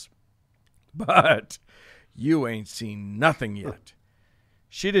less. But you ain't seen nothing yet.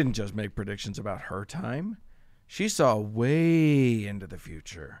 She didn't just make predictions about her time. She saw way into the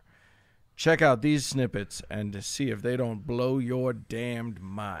future. Check out these snippets and see if they don't blow your damned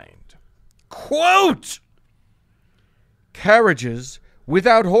mind. Quote! Carriages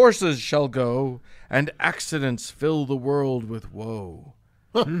without horses shall go, and accidents fill the world with woe.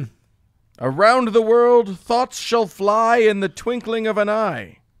 Around the world thoughts shall fly in the twinkling of an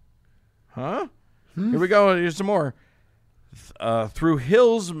eye. Huh? Here we go. Here's some more. Through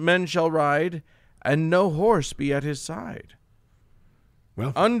hills men shall ride, and no horse be at his side.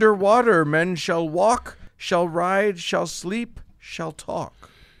 Well, Underwater men shall walk, shall ride, shall sleep, shall talk.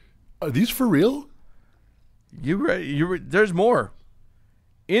 Are these for real? There's more.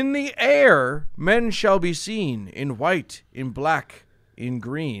 In the air men shall be seen, in white, in black, in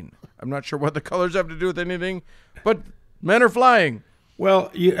green. I'm not sure what the colors have to do with anything, but men are flying.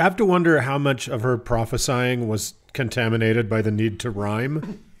 well, you have to wonder how much of her prophesying was contaminated by the need to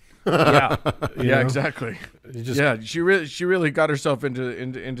rhyme. Yeah, You yeah, know? exactly. You just- Yeah, she really got herself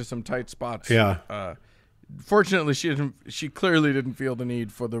into some tight spots. Yeah. Fortunately, she clearly didn't feel the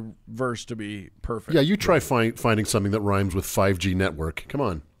need for the verse to be perfect. Yeah, you try finding something that rhymes with 5G network. Come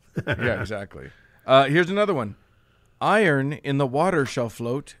on. Yeah, exactly. Here's another one. Iron in the water shall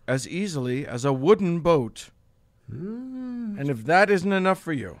float as easily as a wooden boat. And if that isn't enough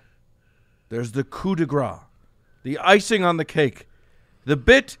for you, there's the coup de grace, the icing on the cake, the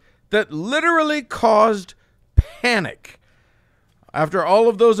bit that literally caused panic. After all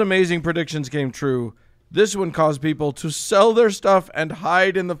of those amazing predictions came true, this one caused people to sell their stuff and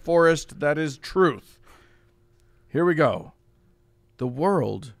hide in the forest that is truth. Here we go. The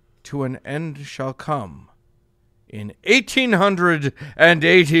world to an end shall come in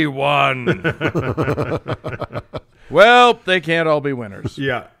 1881. Well, they can't all be winners.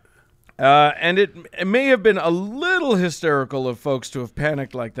 Yeah. And it may have been a little hysterical of folks to have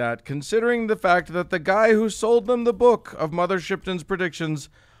panicked like that, considering the fact that the guy who sold them the book of Mother Shipton's predictions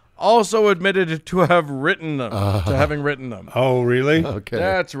also admitted to having written them. Oh, really? Okay.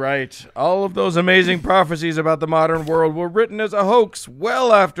 That's right. All of those amazing prophecies about the modern world were written as a hoax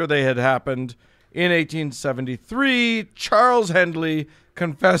well after they had happened. In 1873, Charles Hendley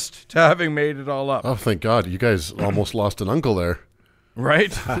confessed to having made it all up. Oh, thank God. You guys almost lost an uncle there.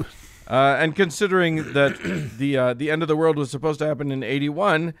 Right? And considering that the end of the world was supposed to happen in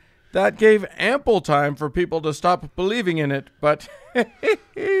 81, that gave ample time for people to stop believing in it. But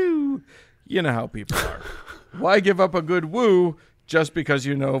you know how people are. Why give up a good woo just because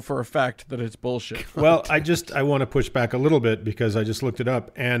you know for a fact that it's bullshit? Well, I want to push back a little bit because I just looked it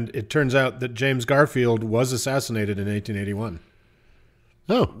up, and it turns out that James Garfield was assassinated in 1881.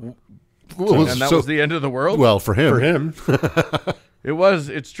 Oh. And that was the end of the world? Well, for him. For him, It was.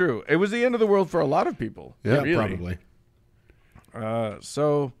 It's true. It was the end of the world for a lot of people. Yeah, really. probably.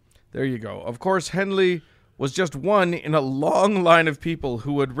 So there you go. Of course, Henley was just one in a long line of people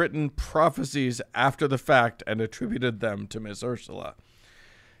who had written prophecies after the fact and attributed them to Miss Ursula.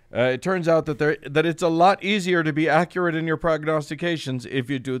 It turns out that it's a lot easier to be accurate in your prognostications if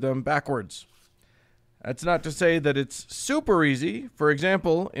you do them backwards. That's not to say that it's super easy. For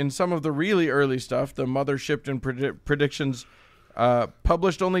example, in some of the really early stuff, the Mother Shipton predictions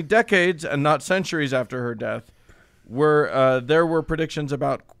published only decades and not centuries after her death, there were predictions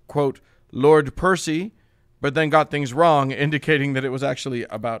about, quote, Lord Percy, but then got things wrong, indicating that it was actually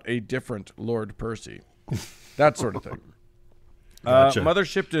about a different Lord Percy. That sort of thing. Gotcha. Mother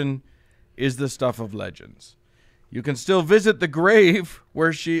Shipton is the stuff of legends. You can still visit the grave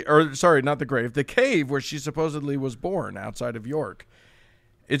where the cave where she supposedly was born outside of York.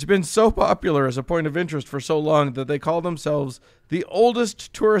 It's been so popular as a point of interest for so long that they call themselves the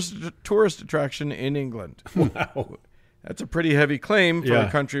oldest tourist attraction in England. Wow. That's a pretty heavy claim for a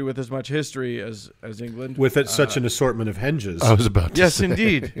country with as much history as England. With such an assortment of henges. I was about to Yes, say.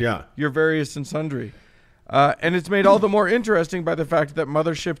 indeed. Yeah. You're various and sundry. And it's made all the more interesting by the fact that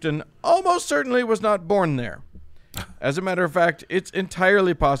Mother Shipton almost certainly was not born there. As a matter of fact, it's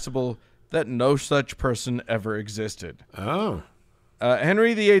entirely possible that no such person ever existed. Oh.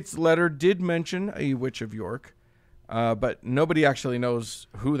 Henry VIII's letter did mention a witch of York, but nobody actually knows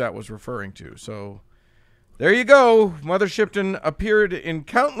who that was referring to. So there you go. Mother Shipton appeared in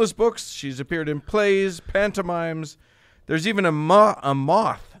countless books. She's appeared in plays, pantomimes. There's even a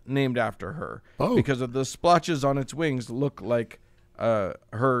moth named after her because of the splotches on its wings look like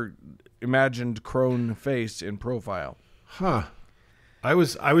her imagined crone face in profile. Huh. I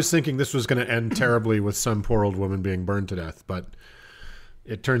was thinking this was going to end terribly with some poor old woman being burned to death, but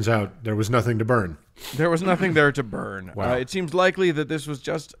it turns out there was nothing to burn. There was nothing there to burn. Wow. It seems likely that this was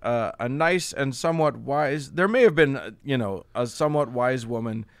just a nice and somewhat wise... There may have been, a somewhat wise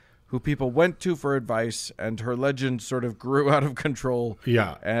woman who people went to for advice, and her legend sort of grew out of control.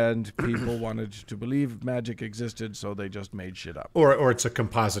 Yeah. And people wanted to believe magic existed, so they just made shit up. Or it's a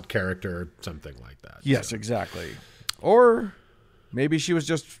composite character or something like that. Yes, So. exactly. Or maybe she was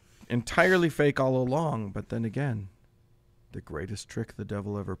just entirely fake all along, but then again, the greatest trick the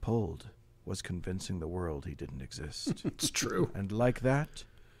devil ever pulled was convincing the world he didn't exist. It's true. And like that,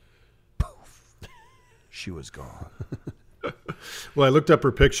 poof, she was gone. Well, I looked up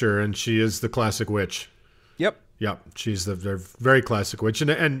her picture, and she is the classic witch. Yep. Yeah, she's the very classic witch.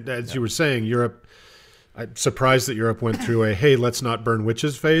 And as you were saying, Europe, I'm surprised that Europe went through a, hey, let's not burn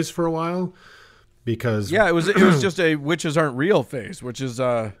witches phase for a while. Because Yeah, it was just a witches aren't real phase, which is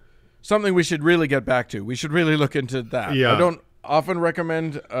something we should really get back to. We should really look into that. Yeah. I don't often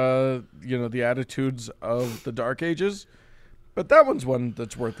recommend the attitudes of the Dark Ages, but that one's one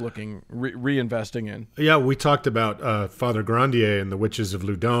that's worth looking reinvesting in. Yeah, we talked about Father Grandier and the Witches of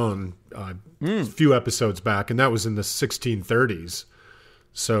Loudun a few episodes back, and that was in the 1630s.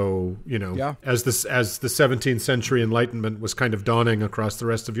 So, as the 17th century Enlightenment was kind of dawning across the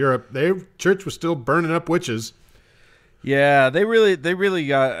rest of Europe, church was still burning up witches. Yeah, they really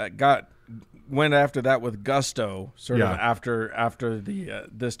went after that with gusto, sort of after the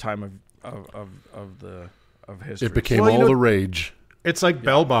this time of history. It became all the rage. It's like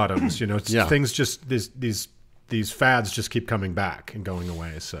bell bottoms, things just these fads just keep coming back and going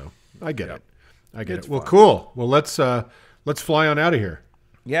away. So I get it. It's Well, fun. cool. Well, let's fly on out of here.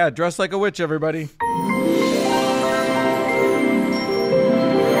 Yeah, dress like a witch, everybody.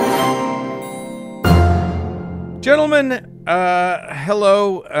 Gentlemen,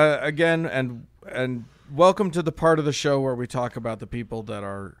 hello again, and welcome to the part of the show where we talk about the people that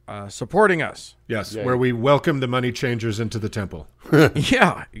are supporting us. Yes, where we welcome the money changers into the temple.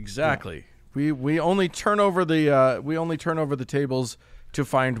 Yeah, exactly. Yeah. We only turn over the tables to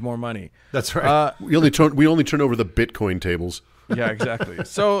find more money. That's right. We only turn over the Bitcoin tables. Yeah, exactly.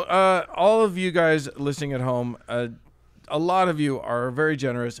 So all of you guys listening at home, a lot of you are very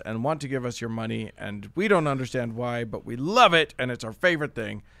generous and want to give us your money, and we don't understand why, but we love it, and it's our favorite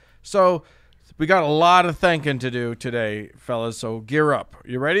thing. So we got a lot of thanking to do today, fellas, so gear up.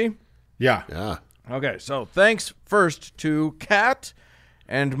 You ready? Yeah. Yeah. Okay, so thanks first to Kat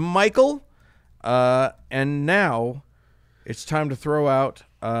and Michael, and now it's time to throw out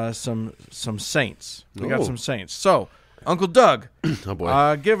some saints. We got some saints. So, Uncle Doug, Oh,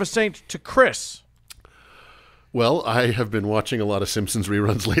 boy. give a saint to Chris. Well, I have been watching a lot of Simpsons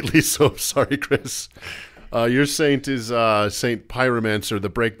reruns lately, so sorry, Chris. Your saint is Saint Pyromancer, the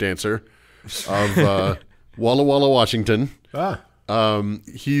breakdancer of Walla Walla, Washington.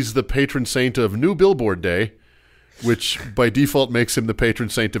 He's the patron saint of New Billboard Day, which by default makes him the patron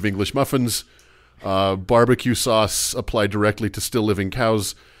saint of English muffins, barbecue sauce applied directly to still living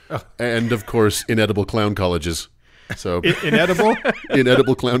cows, and, of course, inedible clown colleges. So Inedible?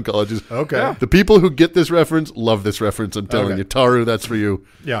 inedible clown colleges. Okay. Yeah. The people who get this reference love this reference. I'm telling Okay. you, Taru, that's for you.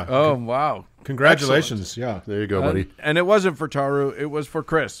 Yeah. Oh, wow. Congratulations. Yeah. There you go, buddy. And it wasn't for Taru. It was for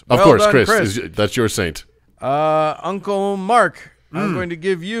Chris. Of Well course, done, Chris. That's your saint. Uncle Mark, I'm going to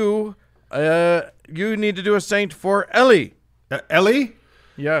give you, you need to do a saint for Ellie. Ellie?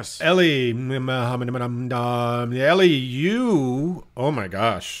 Yes. Ellie, you. Oh my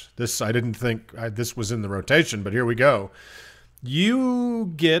gosh, I didn't think this was in the rotation, but here we go.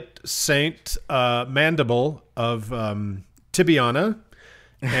 You get Saint Mandible of Tibiana,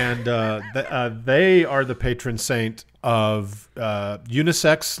 and they are the patron saint of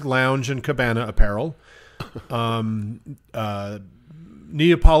unisex lounge and cabana apparel,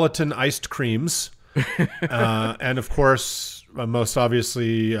 Neapolitan iced creams, and of course. Most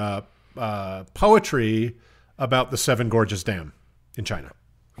obviously, poetry about the Seven Gorges Dam in China.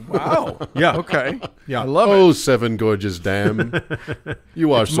 Wow. Yeah. Okay. Yeah. I love Oh, it. Seven Gorges Dam.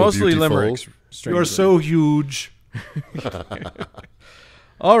 You are so Mostly beautiful. limericks. You are strangely. so huge.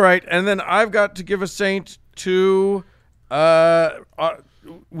 All right, and then I've got to give a saint to.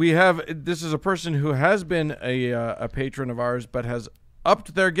 We have this is a person who has been a patron of ours, but has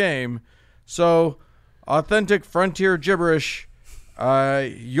upped their game. So, authentic frontier gibberish.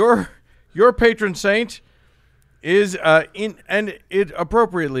 Your patron saint is and it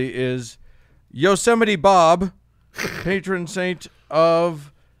appropriately is Yosemite Bob, patron saint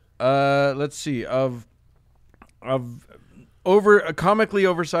of comically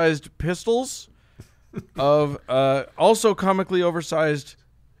oversized pistols, of also comically oversized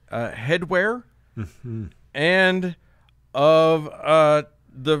headwear, and of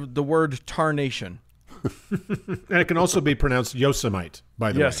the word tarnation. And it can also be pronounced Yosemite,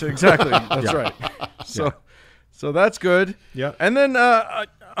 by the way. Yes, exactly. That's right. So that's good. Yeah. And then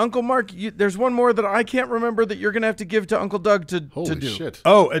Uncle Mark, there's one more that I can't remember that you're going to have to give to Uncle Doug to Holy do. shit.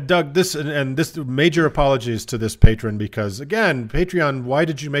 Oh, Doug, this major apologies to this patron because, again, Patreon, why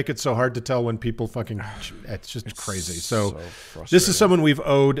did you make it so hard to tell when people fucking... It's just crazy. So this is someone we've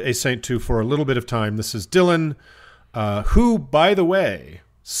owed a saint to for a little bit of time. This is Dylan, who, by the way,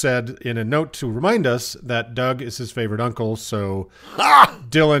 said in a note to remind us that Doug is his favorite uncle. So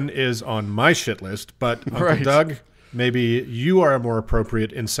Dylan is on my shit list. But Uncle Doug, maybe you are a more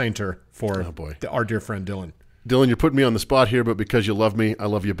appropriate sainter for our dear friend Dylan. Dylan, you're putting me on the spot here, but because you love me, I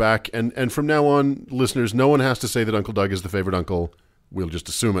love you back. And from now on, listeners, no one has to say that Uncle Doug is the favorite uncle. We'll just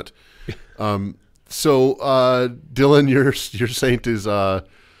assume it. So, Dylan, your saint is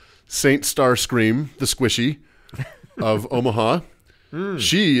Saint Starscream, the squishy of Omaha.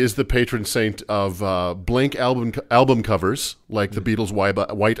 She is the patron saint of blank album covers, like the Beatles'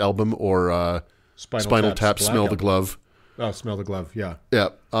 White Album or Spinal Tap, Smell the Glove. Oh, Smell the Glove, yeah. Yeah.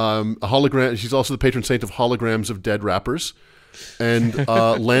 A hologram. She's also the patron saint of holograms of dead rappers and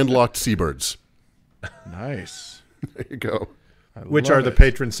landlocked seabirds. Nice. There you go. Which are the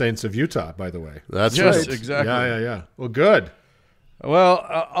patron saints of Utah, by the way. That's Yes, right. exactly. Yeah. Well, good. Well,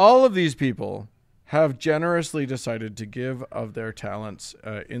 all of these people have generously decided to give of their talents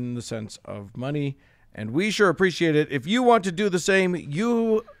in the sense of money, and we sure appreciate it. If you want to do the same,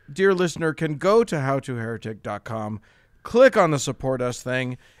 you, dear listener, can go to howtoheretic.com, click on the support us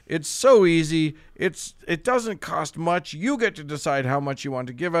thing. It's so easy. It doesn't cost much. You get to decide how much you want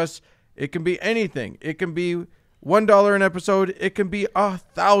to give us. It can be anything. It can be $1 an episode. It can be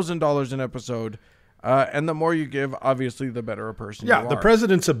 $1,000 an episode. And the more you give, obviously, the better a person you are. Yeah, the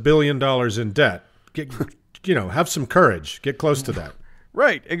president's $1 billion in debt. Have some courage. Get close to that.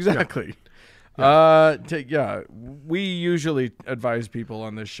 Right, exactly. We usually advise people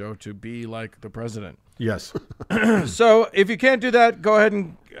on this show to be like the president. Yes. So if you can't do that, go ahead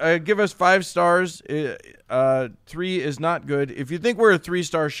and give us 5 stars. 3 is not good. If you think we're a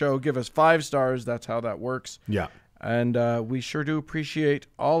 3-star show, give us 5 stars. That's how that works. Yeah. And we sure do appreciate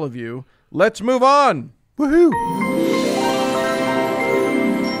all of you. Let's move on. Woohoo!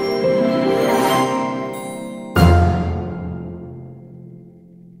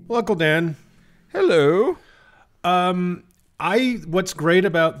 Well, Uncle Dan. Hello. What's great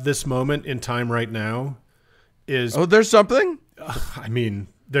about this moment in time right now is... Oh, there's something? I mean,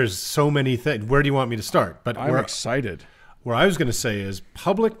 there's so many things. Where do you want me to start? But I'm excited. Where I was going to say is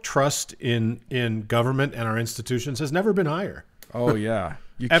public trust in government and our institutions has never been higher. Oh, yeah.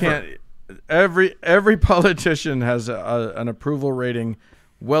 You Ever. can't... Every politician has an approval rating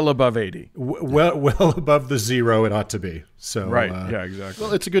well above 80. Well above the 0 it ought to be. So Right. Yeah, exactly.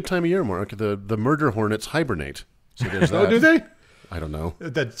 Well, it's a good time of year, Mark. The murder hornets hibernate. So there's that. Oh, do they? I don't know.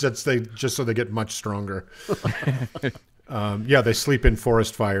 That's just so they get much stronger. They sleep in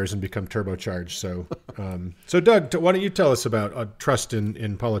forest fires and become turbocharged. So Doug, why don't you tell us about trust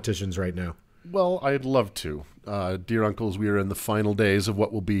in politicians right now? Well, I'd love to. Dear uncles, we are in the final days of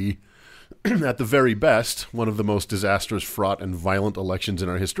what will be, at the very best, one of the most disastrous, fraught, and violent elections in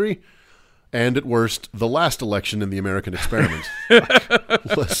our history. And at worst, the last election in the American experiment.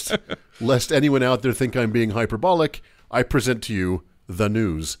 Lest anyone out there think I'm being hyperbolic, I present to you the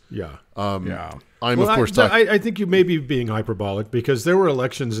news. Yeah. I think you may be being hyperbolic because there were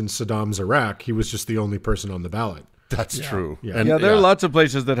elections in Saddam's Iraq. He was just the only person on the ballot. That's true. Yeah. And, there are lots of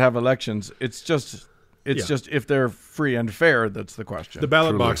places that have elections. It's just if they're free and fair, that's the question. The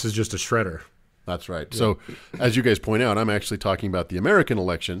ballot box is just a shredder. That's right. Yeah. So, as you guys point out, I'm actually talking about the American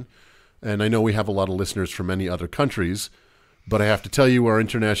election, and I know we have a lot of listeners from many other countries, but I have to tell you, our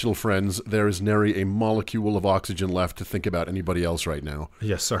international friends, there is nary a molecule of oxygen left to think about anybody else right now.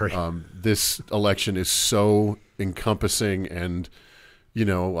 Yes, sorry. This election is so encompassing, and,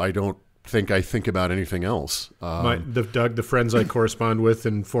 I don't think I think about anything else. Doug, the friends I correspond with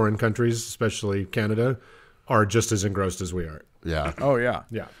in foreign countries, especially Canada, are just as engrossed as we are. Yeah. Oh, yeah.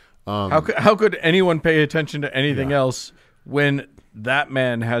 Yeah. How could anyone pay attention to anything else when that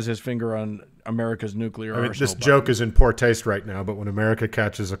man has his finger on America's nuclear arsenal? This joke is in poor taste right now, but when America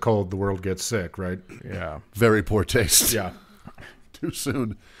catches a cold, the world gets sick, right? Yeah. Very poor taste. Yeah. Too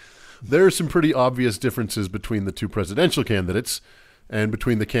soon. There are some pretty obvious differences between the two presidential candidates and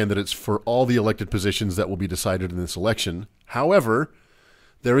between the candidates for all the elected positions that will be decided in this election. However,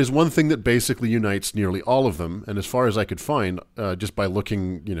 there is one thing that basically unites nearly all of them, and as far as I could find, just by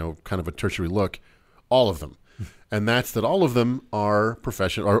looking, kind of a tertiary look, all of them. And that's that all of them are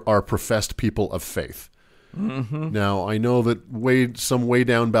professed people of faith. Mm-hmm. Now, I know that some way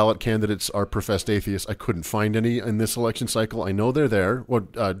down ballot candidates are professed atheists. I couldn't find any in this election cycle. I know they're there.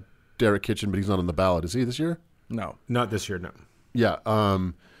 Derek Kitchen, but he's not on the ballot. Is he this year? No. Not this year, no. Yeah.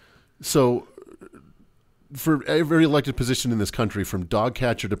 So for every elected position in this country, from dog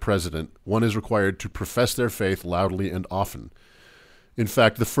catcher to president, one is required to profess their faith loudly and often. In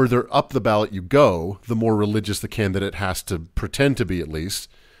fact, the further up the ballot you go, the more religious the candidate has to pretend to be, at least.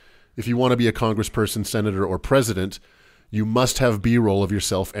 If you want to be a congressperson, senator, or president, you must have B-roll of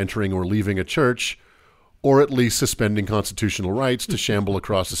yourself entering or leaving a church, or at least suspending constitutional rights to shamble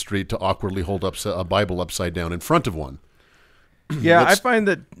across the street to awkwardly hold up a Bible upside down in front of one. Yeah, I find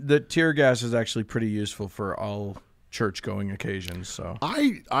that tear gas is actually pretty useful for all church-going occasions. So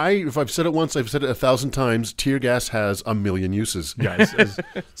if I've said it once, I've said it 1,000 times. Tear gas has a million uses. Guys, as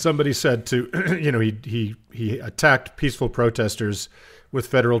somebody said he attacked peaceful protesters with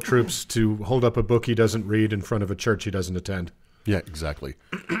federal troops to hold up a book he doesn't read in front of a church he doesn't attend. Yeah, exactly.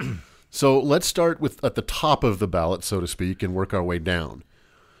 So let's start at the top of the ballot, so to speak, and work our way down.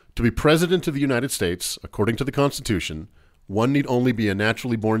 To be president of the United States, according to the Constitution, one need only be a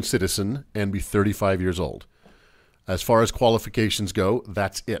naturally born citizen and be 35 years old. As far as qualifications go,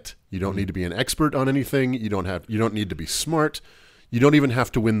 that's it. You don't need to be an expert on anything. You don't need to be smart. You don't even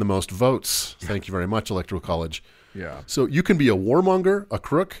have to win the most votes. Thank you very much, Electoral College. Yeah. So you can be a warmonger, a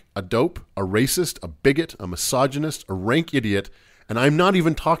crook, a dope, a racist, a bigot, a misogynist, a rank idiot, and I'm not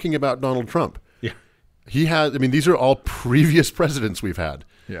even talking about Donald Trump. Yeah. These are all previous presidents we've had.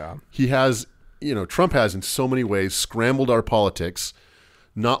 Yeah. Trump has in so many ways scrambled our politics,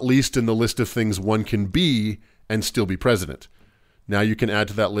 not least in the list of things one can be and still be president. Now you can add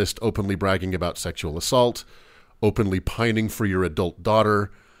to that list openly bragging about sexual assault, openly pining for your adult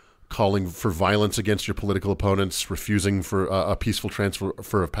daughter, calling for violence against your political opponents, refusing for a peaceful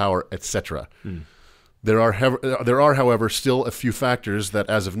transfer of power, etc. There are, however, still a few factors that,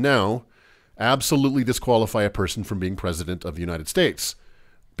 as of now, absolutely disqualify a person from being president of the United States.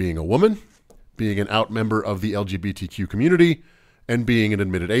 Being a woman, being an out member of the LGBTQ community, and being an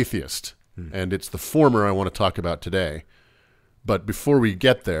admitted atheist. And it's the former I want to talk about today. But before we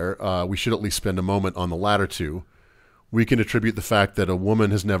get there, we should at least spend a moment on the latter two. We can attribute the fact that a woman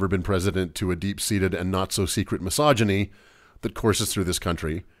has never been president to a deep-seated and not-so-secret misogyny that courses through this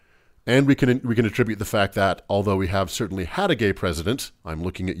country. And we can attribute the fact that, although we have certainly had a gay president, I'm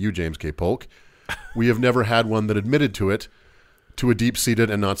looking at you, James K. Polk, we have never had one that admitted to it, to a deep-seated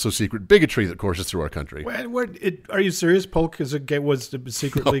and not-so-secret bigotry that courses through our country. Are you serious? Polk was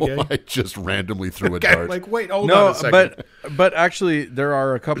secretly gay? I just randomly threw a dart. Hold on a second. But actually, there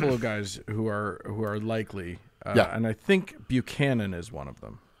are a couple of guys who are likely, and I think Buchanan is one of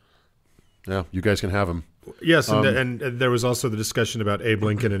them. Yeah, you guys can have him. Yes, and there was also the discussion about Abe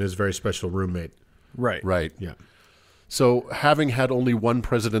Lincoln and his very special roommate. Right. Yeah. So having had only one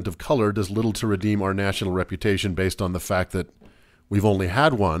president of color does little to redeem our national reputation based on the fact that we've only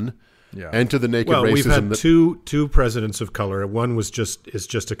had one, Yeah. and to the naked Well, racism we've had that two presidents of color. One is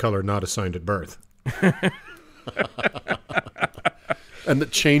just a color not assigned at birth. and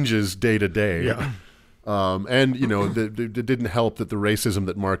that changes day to day. Yeah. And it didn't help that the racism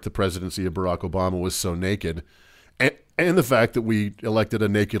that marked the presidency of Barack Obama was so naked, and the fact that we elected a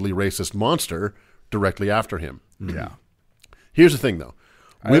nakedly racist monster directly after him. Yeah. Here's the thing, though: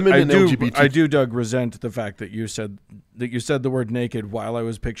 women and LGBT. I do, Doug, resent the fact that you said the word naked while I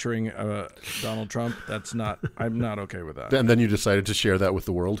was picturing Donald Trump. I'm not okay with that. And then you decided to share that with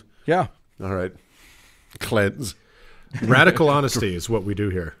the world. Yeah. All right. Cleanse. Radical honesty is what we do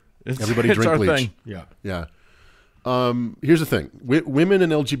here. Everybody it's drink our bleach. thing. Yeah. Yeah. Here's the thing: women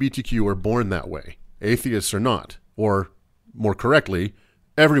and LGBTQ are born that way. Atheists are not, or more correctly,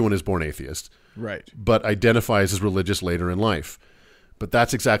 everyone is born atheist, Right. but identifies as religious later in life. But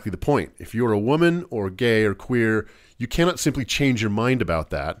that's exactly the point. If you're a woman or gay or queer, you cannot simply change your mind about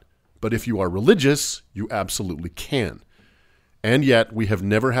that. But if you are religious, you absolutely can. And yet, we have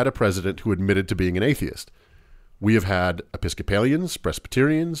never had a president who admitted to being an atheist. We have had Episcopalians,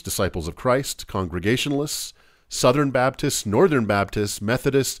 Presbyterians, Disciples of Christ, Congregationalists, Southern Baptists, Northern Baptists,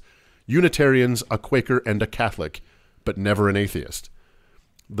 Methodists, Unitarians, a Quaker, and a Catholic, but never an atheist.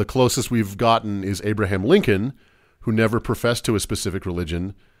 The closest we've gotten is Abraham Lincoln, who never professed to a specific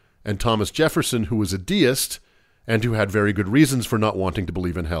religion, and Thomas Jefferson, who was a deist and who had very good reasons for not wanting to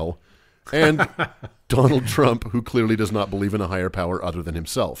believe in hell, and Donald Trump, who clearly does not believe in a higher power other than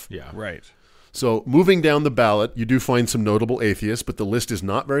himself. Yeah. Right. So moving down the ballot, you do find some notable atheists, but the list is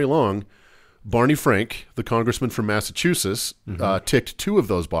not very long. Barney Frank, the congressman from Massachusetts, ticked 2 of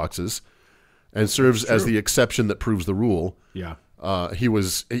those boxes and serves as the exception that proves the rule. Yeah. He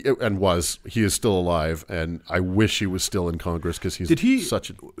is still alive, and I wish he was still in Congress because he's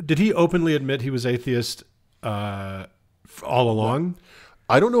Did he openly admit he was atheist all along?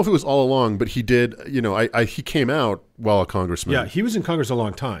 I don't know if it was all along, but he did. He came out while a congressman. Yeah, he was in Congress a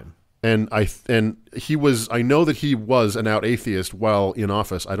long time. And he was. I know that he was an out atheist while in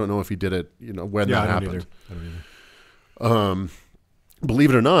office. I don't know if he did it. When that happened. I don't either.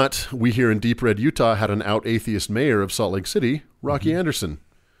 Believe it or not, we here in Deep Red, Utah, had an out atheist mayor of Salt Lake City, Rocky Anderson.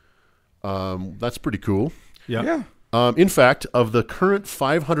 That's pretty cool. Yeah. In fact, of the current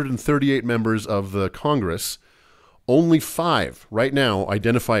 538 members of the Congress, only 5 right now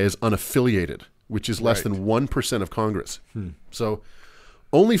identify as unaffiliated, which is less than 1% of Congress. So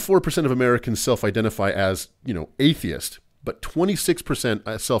only 4% of Americans self-identify as, atheist, but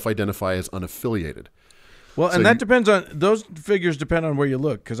 26% self-identify as unaffiliated. Well, and that depends on those figures depend on where you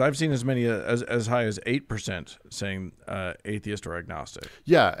look, because I've seen as many as high as 8% saying atheist or agnostic.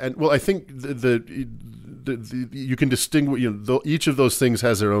 Yeah, and well, I think the you can distinguish. Each of those things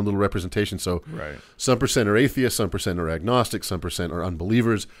has their own little representation. So, some percent are atheists, some percent are agnostic, some percent are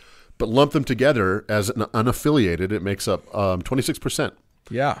unbelievers, but lump them together as an unaffiliated, it makes up 26%.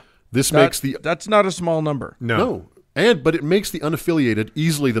 Yeah, that's not a small number. No. But it makes the unaffiliated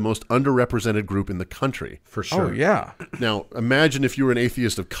easily the most underrepresented group in the country. For sure. Oh, yeah. Now, imagine if you were an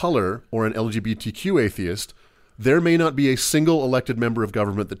atheist of color or an LGBTQ atheist, there may not be a single elected member of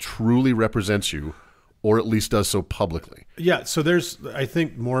government that truly represents you, or at least does so publicly. Yeah, so I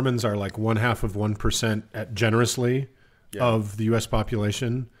think Mormons are like 0.5% generously of the U.S.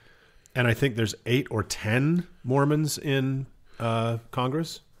 population. And I think there's 8 or 10 Mormons in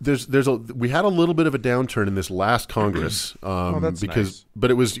Congress. We had a little bit of a downturn in this last Congress nice.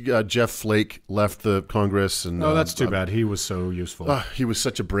 But it was Jeff Flake left the Congress, and that's too bad. He was so useful. He was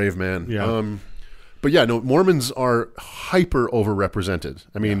such a brave man. Yeah. But yeah, no, Mormons are hyper overrepresented.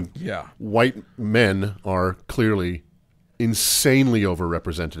 I mean, white men are clearly insanely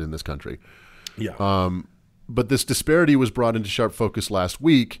overrepresented in this country. Yeah. But this disparity was brought into sharp focus last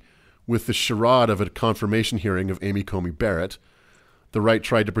week with the charade of a confirmation hearing of Amy Coney Barrett. The right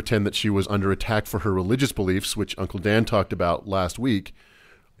tried to pretend that she was under attack for her religious beliefs, which Uncle Dan talked about last week,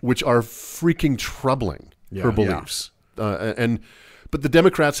 which are freaking troubling, her beliefs. But the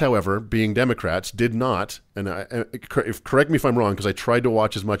Democrats, however, being Democrats, did not, and correct me if I'm wrong, because I tried to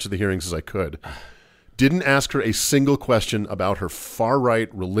watch as much of the hearings as I could, didn't ask her a single question about her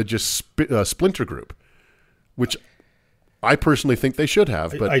far-right religious splinter group, which I personally think they should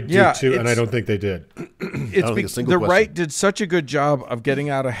have. But I do too, and I don't think they did. The right did such a good job of getting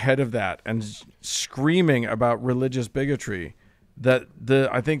out ahead of that and screaming about religious bigotry that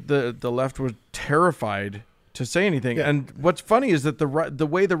I think the left was terrified to say anything. Yeah. And what's funny is that the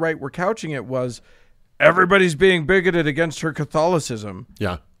way the right were couching it was everybody's being bigoted against her Catholicism.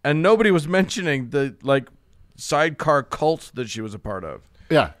 Yeah. And nobody was mentioning the sidecar cult that she was a part of.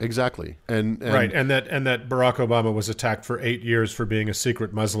 Yeah, exactly. And right, and that Barack Obama was attacked for 8 years for being a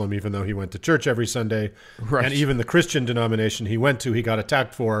secret Muslim, even though he went to church every Sunday. Right. And even the Christian denomination he went to, he got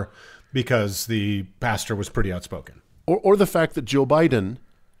attacked for because the pastor was pretty outspoken. Or the fact that Joe Biden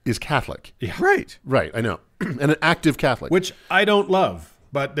is Catholic. Yeah. Right. Right, I know. And an active Catholic. Which I don't love,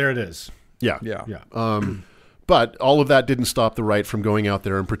 but there it is. Yeah. Yeah. But all of that didn't stop the right from going out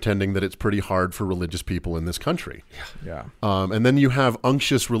there and pretending that it's pretty hard for religious people in this country. Yeah. And then you have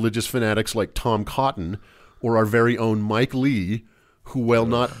unctuous religious fanatics like Tom Cotton or our very own Mike Lee, who, while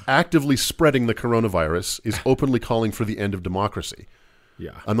not actively spreading the coronavirus, is openly calling for the end of democracy.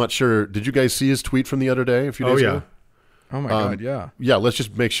 Yeah. I'm not sure. Did you guys see his tweet from the other day, a few days ago? Oh, my God, yeah. Yeah, let's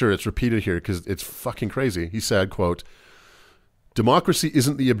just make sure it's repeated here because it's fucking crazy. He said, quote, "Democracy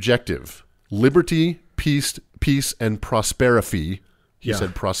isn't the objective. Liberty, peace, and prosperity," he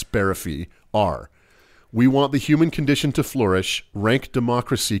said prosperity, are. "We want the human condition to flourish. Rank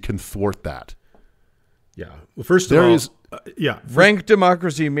democracy can thwart that." Yeah. Well, first of all, Rank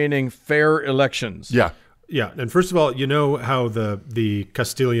democracy meaning fair elections. Yeah. Yeah, and first of all, you know how the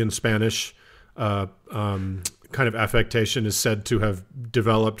Castilian Spanish kind of affectation is said to have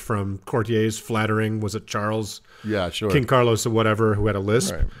developed from courtiers flattering, was it Charles? Yeah, sure. King Carlos or whatever, who had a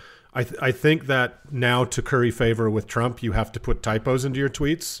lisp. Right. I think that now to curry favor with Trump, you have to put typos into your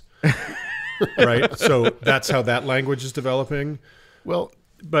tweets. Right? So that's how that language is developing. Well,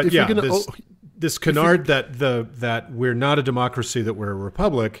 but if yeah, you're gonna, this canard that we're not a democracy, that we're a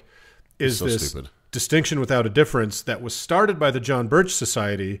republic, is so this stupid distinction without a difference that was started by the John Birch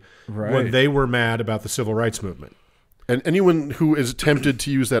Society when they were mad about the civil rights movement. And anyone who is tempted to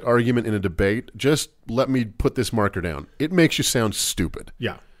use that argument in a debate, just let me put this marker down. It makes you sound stupid.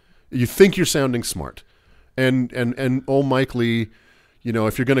 Yeah. You think you're sounding smart. And old Mike Lee, you know,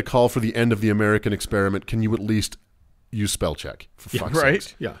 if you're going to call for the end of the American experiment, can you at least use spell check? For fuck's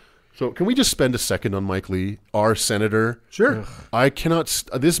sakes. Yeah. So can we just spend a second on Mike Lee, our senator? Sure. I cannot.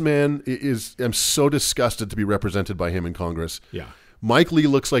 This man is. I'm so disgusted to be represented by him in Congress. Yeah. Mike Lee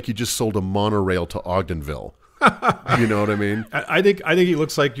looks like he just sold a monorail to Ogdenville. You know what I mean? I think he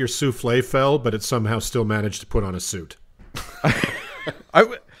looks like your souffle fell, but it somehow still managed to put on a suit.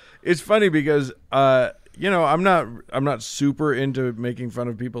 It's funny because you know, I'm not super into making fun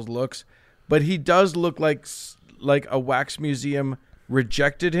of people's looks, but he does look like a wax museum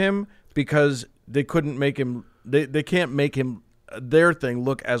rejected him because they couldn't make him. They can't make him their thing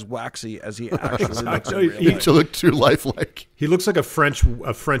look as waxy as he actually looks. To look too lifelike. He looks like a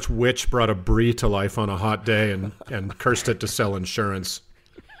French witch brought a brie to life on a hot day and cursed it to sell insurance.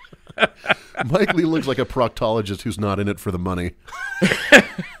 Mike Lee looks like a proctologist who's not in it for the money.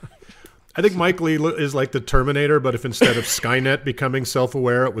 I think Mike Lee is like the Terminator, but if instead of Skynet becoming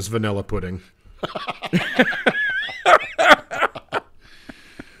self-aware, it was vanilla pudding.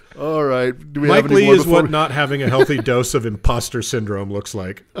 All right. Do we Mike have any Lee more is before what not having a healthy dose of imposter syndrome looks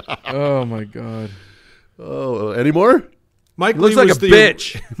like. Oh my God. Oh, any more? Mike Looks Lee like was a the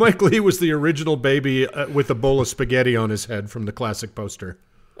bitch. Mike Lee was the original baby with a bowl of spaghetti on his head from the classic poster.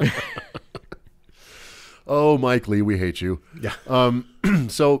 Oh, Mike Lee, we hate you. Yeah.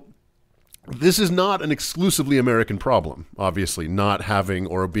 So this is not an exclusively American problem, obviously, not having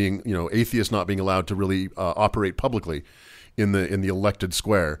or being, you know, atheists not being allowed to really operate publicly in the elected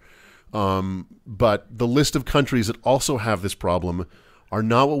square. But the list of countries that also have this problem are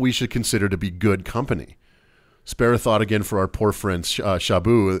not what we should consider to be good company. Spare a thought again for our poor friend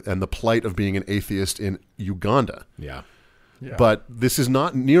Shabu and the plight of being an atheist in Uganda. Yeah. But this is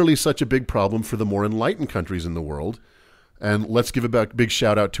not nearly such a big problem for the more enlightened countries in the world. And let's give a big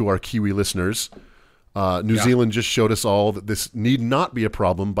shout out to our Kiwi listeners. New Zealand just showed us all that this need not be a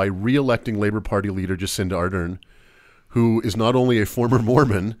problem by re-electing Labour Party leader Jacinda Ardern, who is not only a former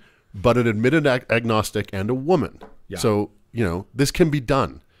Mormon, but an admitted agnostic and a woman. Yeah. So, you know, this can be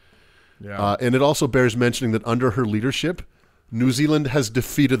done. Yeah. And it also bears mentioning that under her leadership, New Zealand has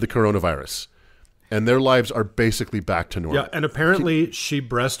defeated the coronavirus. And their lives are basically back to normal. Yeah, and apparently she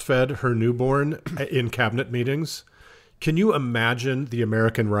breastfed her newborn in cabinet meetings. Can you imagine the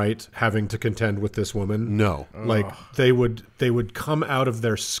American right having to contend with this woman? No. Like they would come out of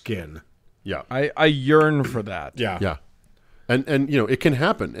their skin. Yeah. I yearn for that. Yeah. Yeah. And you know, it can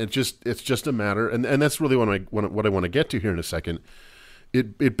happen. It's just a matter, and that's really what I want to get to here in a second.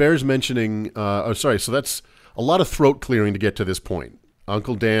 It bears mentioning. So that's a lot of throat clearing to get to this point.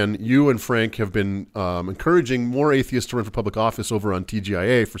 Uncle Dan, you and Frank have been encouraging more atheists to run for public office over on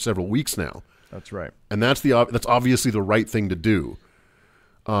TGIA for several weeks now. That's right, and that's obviously the right thing to do.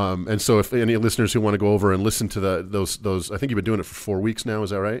 And so, if any listeners who want to go over and listen to those, I think you've been doing it for 4 weeks now. Is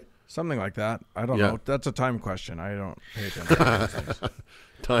that right? Something like that. I don't Yeah. know. That's a time question. I don't pay attention to those things.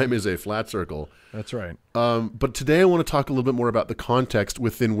 Time is a flat circle. That's right. But today I want to talk a little bit more about the context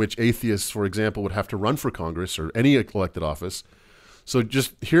within which atheists, for example, would have to run for Congress or any elected office. So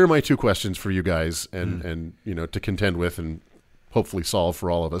just here are my two questions for you guys and to contend with and hopefully solve for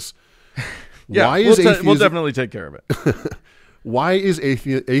all of us. Yeah, Why is we'll definitely take care of it. Why is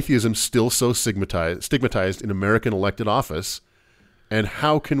atheism still so stigmatized in American elected office? And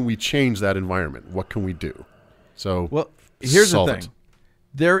how can we change that environment? What can we do? So, well, here's the solve thing.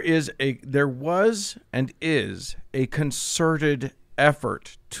 it. There was and is a concerted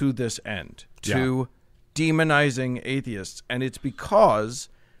effort to this end, to demonizing atheists. And it's because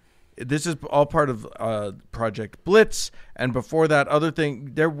this is all part of Project Blitz. And before that other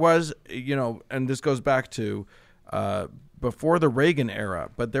thing, there was, and this goes back to before the Reagan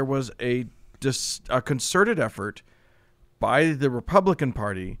era, but there was a concerted effort by the Republican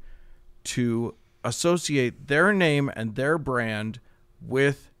Party to associate their name and their brand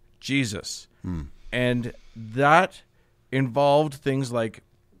with Jesus. And that involved things like,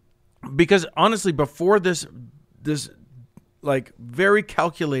 because honestly, before this like very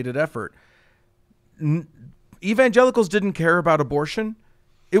calculated effort, evangelicals didn't care about abortion.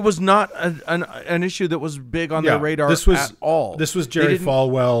 It was not an issue that was big on their radar at all. This was Jerry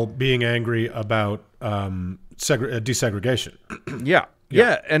Falwell being angry about desegregation.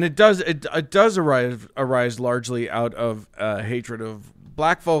 Yeah, and it does arise largely out of hatred of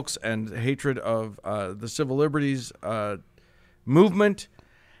black folks and hatred of the civil liberties movement,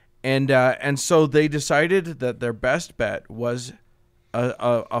 and so they decided that their best bet was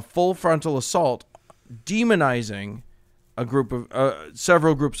a full frontal assault, demonizing a group of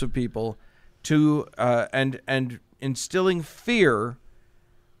several groups of people, and instilling fear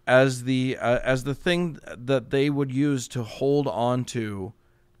as the thing that they would use to hold on to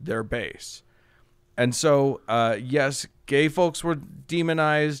their base. And so, yes, gay folks were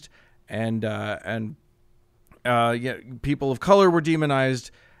demonized, and people of color were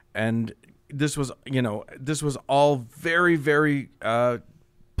demonized, and this was all very, very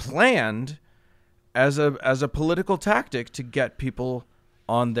planned as a political tactic to get people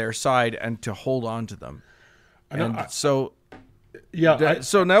on their side and to hold on to them. So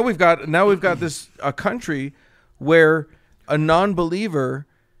now we've got this a country where a non-believer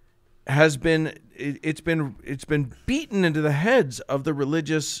has been beaten into the heads of the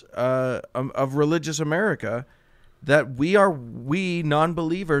religious America that we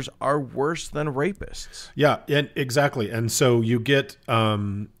non-believers are worse than rapists. Yeah, and exactly. And so you get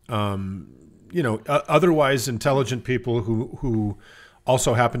otherwise intelligent people who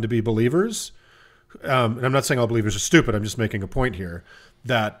also happen to be believers. And I'm not saying all believers are stupid. I'm just making a point here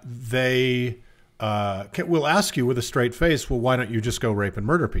that they will ask you with a straight face, well, why don't you just go rape and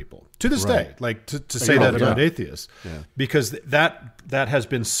murder people? To this day, like to say that about atheists, because that has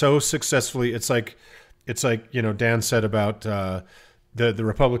been so successfully. It's like Dan said about the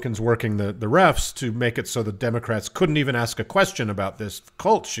Republicans working the refs to make it so the Democrats couldn't even ask a question about this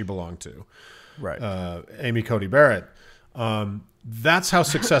cult she belonged to, right? Amy Cody Barrett. That's how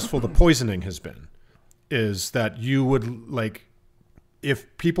successful the poisoning has been. Is that you would like,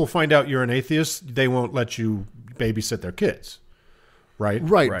 if people find out you're an atheist, they won't let you babysit their kids, right?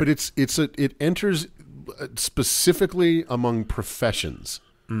 Right. But it enters specifically among professions.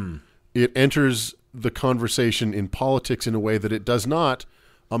 It enters the conversation in politics in a way that it does not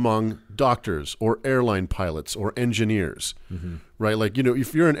among doctors or airline pilots or engineers, right? Like,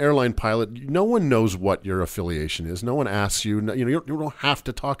 if you're an airline pilot, no one knows what your affiliation is. No one asks you. You don't have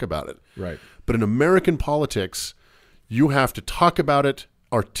to talk about it. Right. But in American politics, you have to talk about it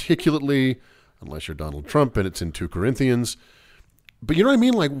articulately, unless you're Donald Trump and it's in 2 Corinthians. But you know what I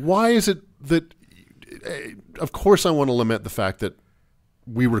mean? Like, why is it that, of course I want to lament the fact that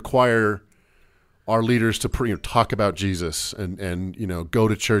we require our leaders to talk about Jesus and go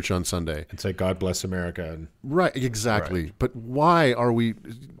to church on Sunday. And say, God bless America. Right, exactly. Right. But why are we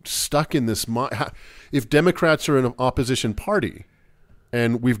stuck in this? If Democrats are an opposition party,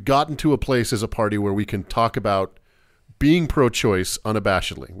 and we've gotten to a place as a party where we can talk about being pro-choice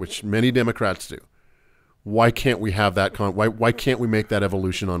unabashedly, which many Democrats do, why can't we have that? Why can't we make that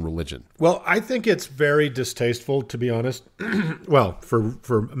evolution on religion? Well, I think it's very distasteful, to be honest. Well,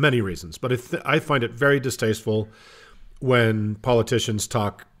 for many reasons, but I find it very distasteful when politicians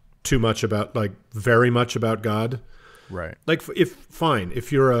talk too much about, like, very much about God. Right. Like,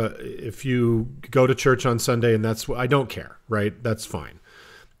 if you go to church on Sunday and I don't care, right? That's fine.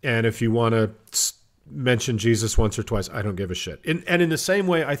 And if you want to mention Jesus once or twice, I don't give a shit. And in the same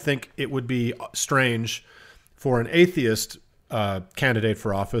way, I think it would be strange for an atheist candidate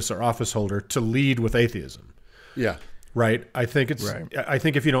for office or office holder to lead with atheism. Yeah. Right. I think Right. I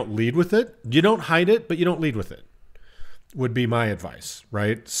think if you don't lead with it, you don't hide it, but you don't lead with it, would be my advice.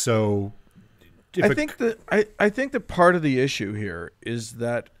 Right. So I think that part of the issue here is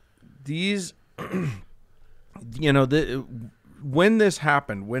that these, when this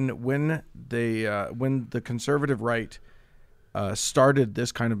happened, when the conservative right started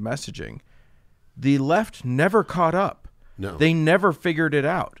this kind of messaging, the left never caught up. No. They never figured it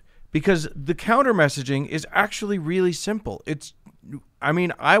out, because the counter messaging is actually really simple.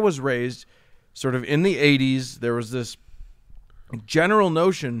 I was raised sort of in the 80s. There was this general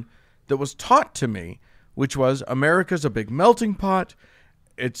notion that was taught to me, which was America's a big melting pot.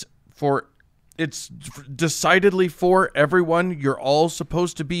 It's decidedly for everyone. You're all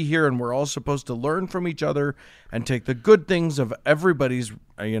supposed to be here, and we're all supposed to learn from each other and take the good things of everybody's,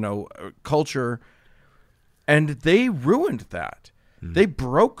 culture. And they ruined that. Mm-hmm. They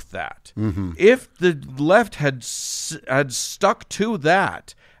broke that. Mm-hmm. If the left had stuck to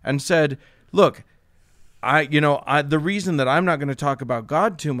that and said, "Look, the reason that I'm not going to talk about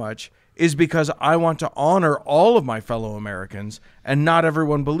God too much is because I want to honor all of my fellow Americans, and not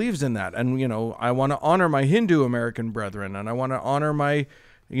everyone believes in that. And, I want to honor my Hindu American brethren, and I want to honor my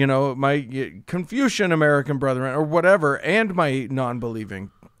Confucian American brethren, or whatever, and my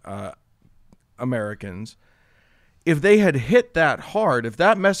non-believing Americans." If they had hit that hard, if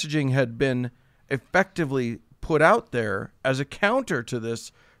that messaging had been effectively put out there as a counter to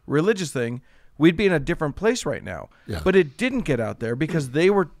this religious thing, we'd be in a different place right now. Yeah. But it didn't get out there because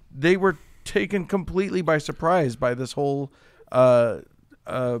they were taken completely by surprise by this whole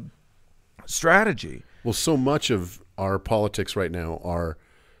strategy. Well, so much of our politics right now are,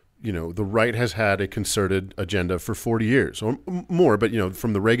 the right has had a concerted agenda for 40 years or more, but,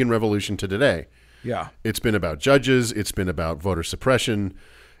 from the Reagan Revolution to today. Yeah. It's been about judges, it's been about voter suppression,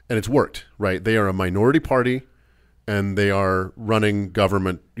 and it's worked, right? They are a minority party, and they are running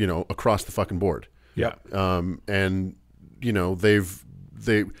government, across the fucking board. Yeah. And,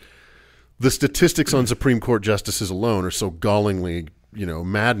 the statistics on Supreme Court justices alone are so gallingly,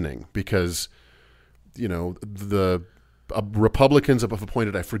 maddening because, the Republicans have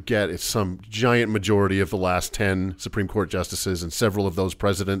appointed, I forget, it's some giant majority of the last 10 Supreme Court justices, and several of those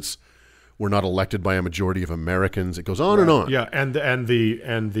presidents were not elected by a majority of Americans. It goes on and on. Yeah, and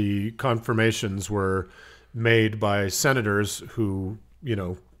the confirmations were made by senators who,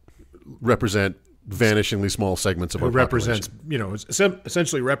 represent vanishingly small segments of our population.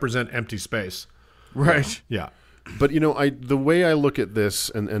 Essentially represent empty space. Right. Yeah. But the way I look at this,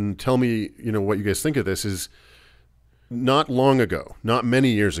 and tell me, what you guys think of this, is not long ago, not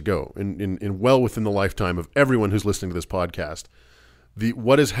many years ago, in well within the lifetime of everyone who's listening to this podcast,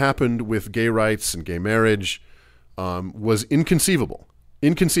 what has happened with gay rights and gay marriage was inconceivable.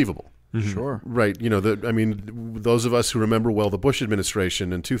 Mm-hmm. Sure. Right. Those of us who remember well the Bush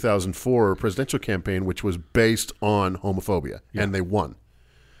administration in 2004 presidential campaign, which was based on homophobia, and they won.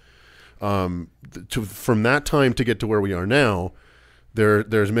 From that time to get to where we are now,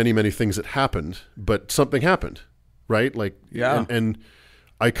 there's many, many things that happened, but something happened, right? And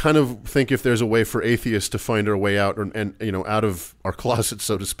I kind of think if there's a way for atheists to find their way out, and out of our closet,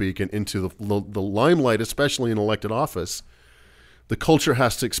 so to speak, and into the limelight, especially in elected office, the culture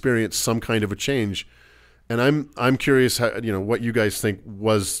has to experience some kind of a change. And I'm curious how, what you guys think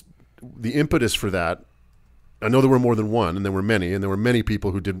was the impetus for that. I know there were more than one, and there were many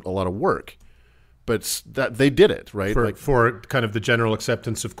people who did a lot of work, but that they did it, right? For kind of the general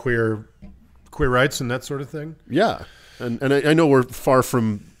acceptance of queer rights and that sort of thing. Yeah. And I know we're far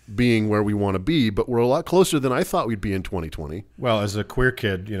from being where we want to be, but we're a lot closer than I thought we'd be in 2020. Well, as a queer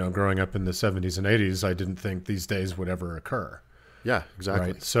kid, growing up in the 70s and 80s, I didn't think these days would ever occur. Yeah,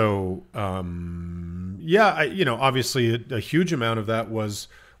 exactly. Right. So, obviously a huge amount of that was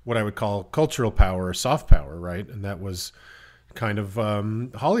what I would call cultural power or soft power, right? And that was kind of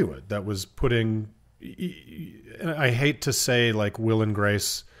Hollywood that was putting, and I hate to say like Will and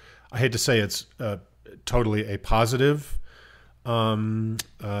Grace, I hate to say it's totally a positive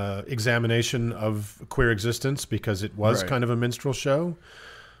examination of queer existence, because it was kind of a minstrel show.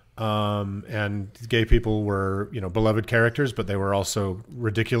 And gay people were, beloved characters, but they were also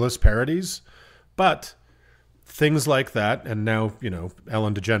ridiculous parodies. But things like that, and now,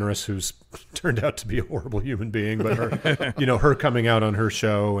 Ellen DeGeneres, who's turned out to be a horrible human being, but her, her coming out on her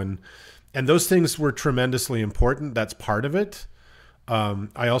show, and those things were tremendously important. That's part of it.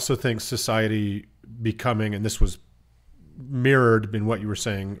 I also think society becoming, and this was mirrored in what you were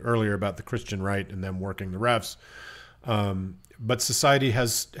saying earlier about the Christian right and them working the refs. But society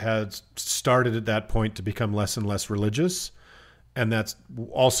has started at that point to become less and less religious. and that's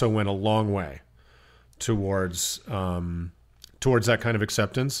also went a long way towards that kind of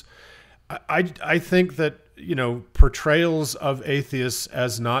acceptance. I think that, portrayals of atheists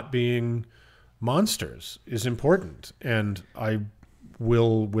as not being monsters is important, and I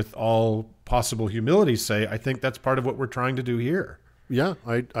will, with all possible humility, say I think that's part of what we're trying to do here. Yeah,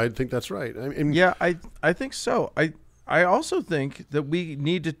 I think that's right. I think so. I also think that we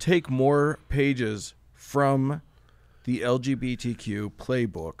need to take more pages from the LGBTQ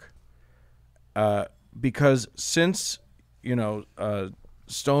playbook, because since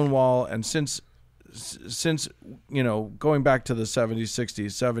Stonewall, and since going back to the 70s, 60s,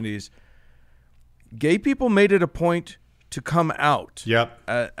 70s, gay people made it a point to come out. Yep.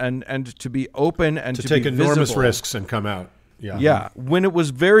 And to be open and to take be enormous visible. risks and come out. Yeah. Yeah, when it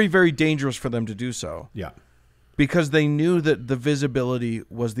was very, very dangerous for them to do so. Yeah. Because they knew that the visibility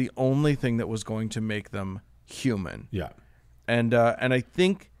was the only thing that was going to make them human. Yeah. And I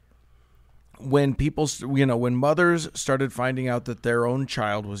think when people, when mothers started finding out that their own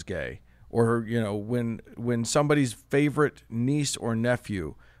child was gay, or when somebody's favorite niece or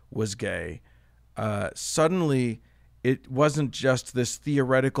nephew was gay, suddenly it wasn't just this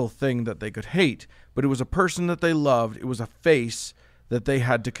theoretical thing that they could hate, but it was a person that they loved. It was a face that they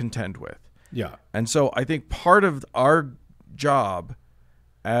had to contend with. Yeah. And so I think part of our job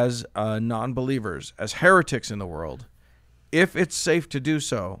as non-believers, as heretics in the world, if it's safe to do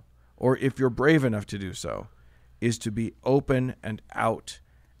so, or if you're brave enough to do so, is to be open and out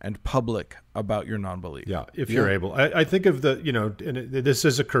and public about your non-belief. Yeah, if you're able. I think of this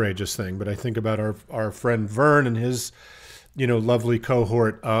is a courageous thing, but I think about our friend Vern and his, lovely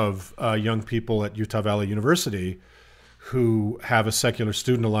cohort of young people at Utah Valley University who have a Secular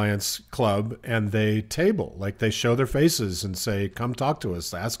Student Alliance club, and they table, like they show their faces and say, come talk to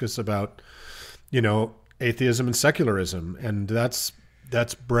us, ask us about, atheism and secularism. And that's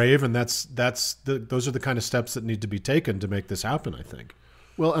brave, and those are the kind of steps that need to be taken to make this happen, I think.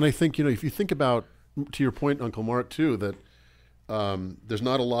 Well, and I think, if you think about, to your point, Uncle Mark, too, that there's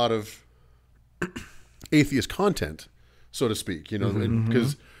not a lot of atheist content, so to speak,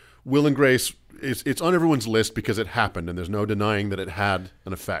 because Will and Grace, it's on everyone's list because it happened, and there's no denying that it had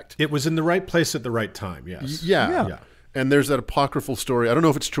an effect. It was in the right place at the right time, yes. Yeah. And there's that apocryphal story, I don't know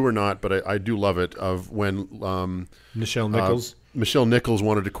if it's true or not, but I do love it, of when Michelle Nichols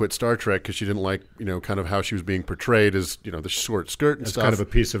wanted to quit Star Trek because she didn't like, kind of how she was being portrayed as, the short skirt and stuff. Kind of a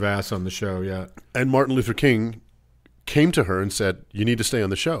piece of ass on the show, yeah. And Martin Luther King came to her and said, you need to stay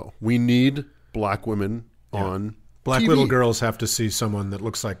on the show. We need black women on Black TV. Little girls have to see someone that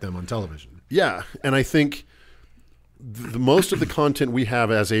looks like them on television. Yeah, and I think the most of the content we have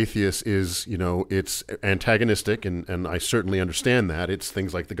as atheists is, it's antagonistic, and I certainly understand that. It's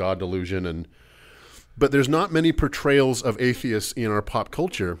things like the God delusion, but there's not many portrayals of atheists in our pop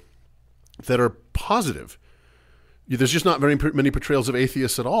culture that are positive. There's just not very many portrayals of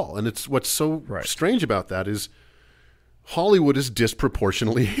atheists at all, and it's what's so strange about that is Hollywood is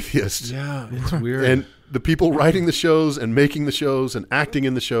disproportionately atheist. Yeah, it's weird. And the people writing the shows and making the shows and acting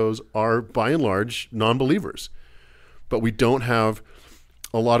in the shows are, by and large, non-believers. But we don't have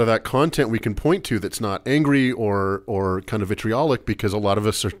a lot of that content we can point to that's not angry or kind of vitriolic, because a lot of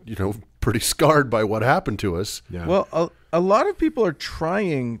us are, pretty scarred by what happened to us. Yeah. Well, a lot of people are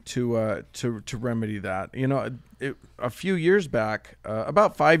trying to remedy that. A few years back,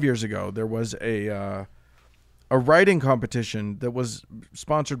 about 5 years ago, there was a writing competition that was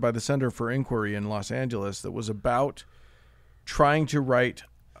sponsored by the Center for Inquiry in Los Angeles that was about trying to write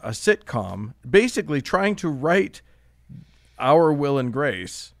a sitcom, basically trying to write Our Will and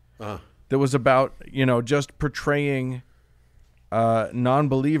Grace, that was about, just portraying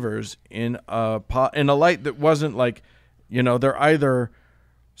non-believers in a light that wasn't like, they're either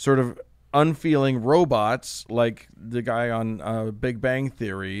sort of unfeeling robots like the guy on Big Bang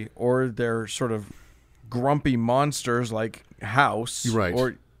Theory, or they're sort of grumpy monsters like House, right?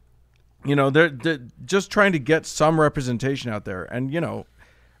 Or they're just trying to get some representation out there, and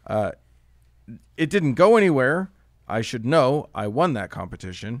it didn't go anywhere. I should know. I won that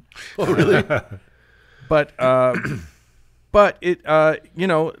competition. Oh, really? But it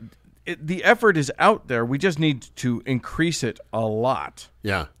the effort is out there. We just need to increase it a lot.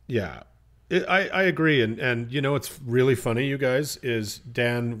 Yeah. I agree, and what's really funny, you guys, is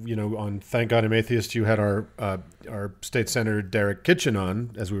Dan. On Thank God I'm Atheist, you had our state senator Derek Kitchen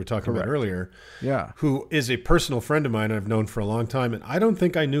on, as we were talking about earlier. Yeah, who is a personal friend of mine I've known for a long time, and I don't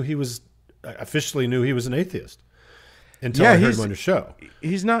think I officially knew he was an atheist until I heard him on your show.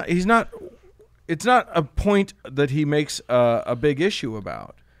 He's not. It's not a point that he makes a big issue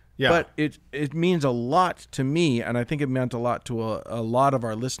about. Yeah. But it means a lot to me, and I think it meant a lot to a lot of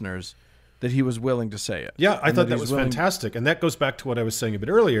our listeners that he was willing to say it. Yeah, I thought that was fantastic. And that goes back to what I was saying a bit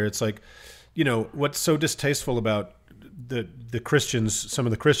earlier. It's like, what's so distasteful about the Christians, some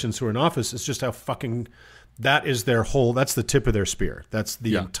of the Christians who are in office, is just how fucking that is that's the tip of their spear. That's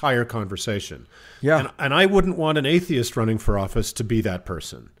the entire conversation. Yeah. And I wouldn't want an atheist running for office to be that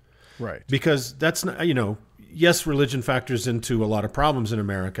person. Right. Because that's not, yes, religion factors into a lot of problems in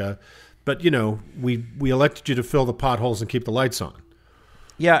America, but we elected you to fill the potholes and keep the lights on.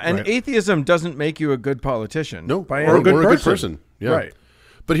 Yeah, and atheism doesn't make you a good politician. No, or a good person. Yeah. Right.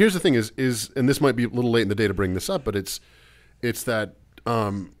 But here's the thing is and this might be a little late in the day to bring this up, but it's that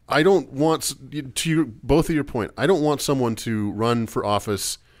I don't want, both of your point, I don't want someone to run for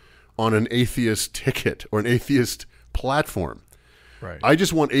office on an atheist ticket or an atheist platform. Right. I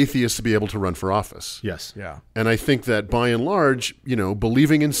just want atheists to be able to run for office. Yes. Yeah. And I think that by and large,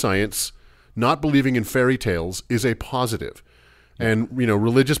 believing in science, not believing in fairy tales is a positive. And,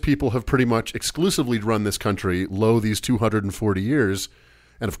 religious people have pretty much exclusively run this country these 240 years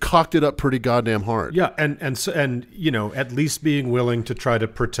and have cocked it up pretty goddamn hard. Yeah, and at least being willing to try to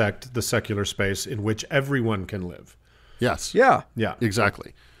protect the secular space in which everyone can live. Yes. Yeah. Yeah.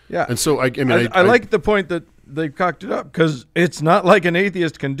 Exactly. Yeah. And so, I like the point that they cocked it up, because it's not like an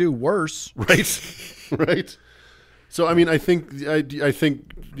atheist can do worse. Right. Right. So, I think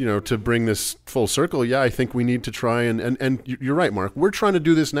to bring this full circle, I think we need to try and you're right, Mark. We're trying to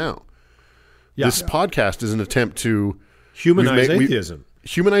do this now. Yeah. This podcast is an attempt to humanize atheism.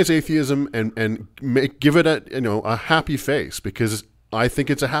 Humanize atheism and give it a happy face, because I think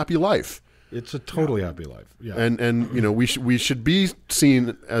it's a happy life. It's a totally happy life. Yeah. And we should be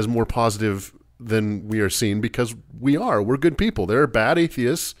seen as more positive than we are seen, because we're good people. There are bad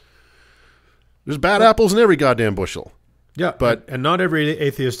atheists. There's bad apples in every goddamn bushel. Yeah, and not every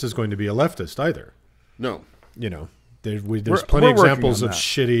atheist is going to be a leftist either. No. There's plenty of examples of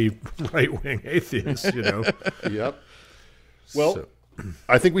shitty right-wing atheists, Yep. Well,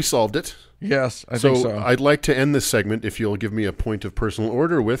 I think we solved it. Yes, I think so. I'd like to end this segment, if you'll give me a point of personal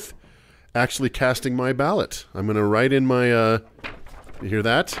order, with actually casting my ballot. I'm going to write in my... you hear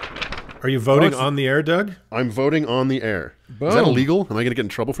that? Are you voting on the air, Doug? I'm voting on the air. Boom. Is that illegal? Am I going to get in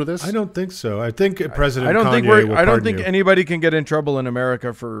trouble for this? I don't think so. I think President I don't Kanye will I don't pardon think you. anybody can get in trouble in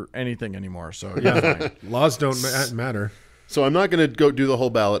America for anything anymore. So laws don't matter. So I'm not going to go do the whole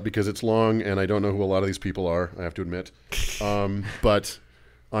ballot because it's long and I don't know who a lot of these people are, I have to admit. But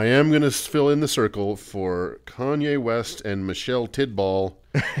I am going to fill in the circle for Kanye West and Michelle Tidball.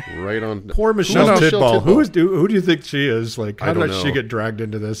 Right on. Poor Michelle Tidball. Who do you think she is? Like, how did she get dragged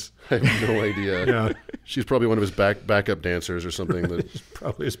into this? I have no idea. Yeah, she's probably one of his backup dancers or something.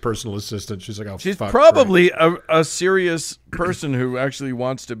 Probably his personal assistant. She's like, oh, she's fuck, probably a serious person who actually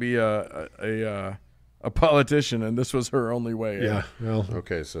wants to be a politician, and this was her only way. Yeah. Well,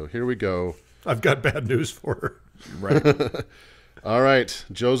 okay, so here we go. I've got bad news for her. Right. All right,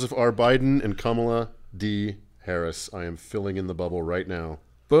 Joseph R. Biden and Kamala D. Harris. I am filling in the bubble right now.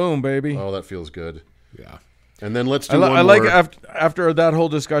 Boom, baby. Oh, that feels good. Yeah. And then let's do one more. I like after that whole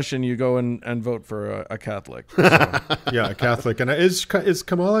discussion, you go and vote for a Catholic. So. Yeah, a Catholic. And is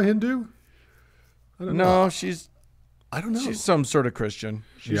Kamala Hindu? I don't know. I don't know. She's some sort of Christian.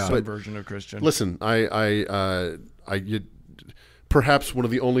 She's some version of Christian. Listen, perhaps one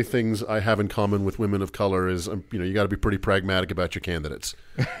of the only things I have in common with women of color is, you got to be pretty pragmatic about your candidates.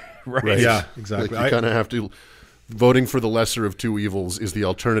 Right. Yeah, exactly. Like you kind of have to. Voting for the lesser of two evils is the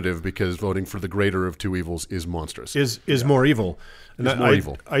alternative, because voting for the greater of two evils is monstrous. Is more evil. And more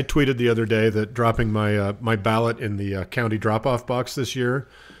evil. I tweeted the other day that dropping my my ballot in the county drop-off box this year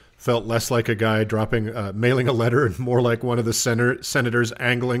felt less like a guy mailing a letter and more like one of the senators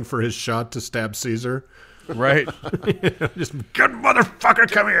angling for his shot to stab Caesar. Right. Just, good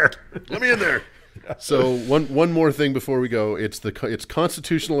motherfucker, come here. Let me in there. So one more thing before we go. It's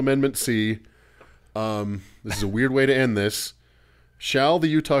Constitutional Amendment C. This is a weird way to end this. Shall the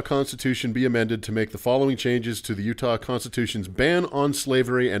Utah Constitution be amended to make the following changes to the Utah Constitution's ban on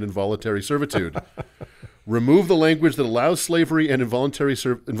slavery and involuntary servitude? Remove the language that allows slavery and involuntary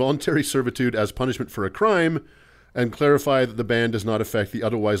servitude as punishment for a crime, and clarify that the ban does not affect the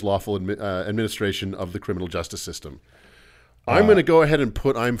otherwise lawful administration of the criminal justice system. I'm going to go ahead and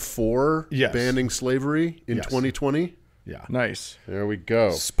put I'm for banning slavery in 2020. Yeah. Nice. There we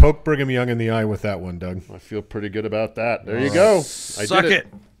go. Poke Brigham Young in the eye with that one, Doug. I feel pretty good about that. There you go. Suck it.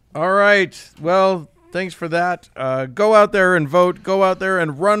 All right. Well, thanks for that. Go out there and vote. Go out there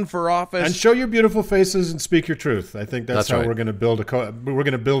and run for office. And show your beautiful faces and speak your truth. I think that's how right. we're going to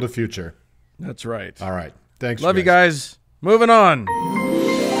build a future. That's right. All right. Thanks. Love you guys. Moving on.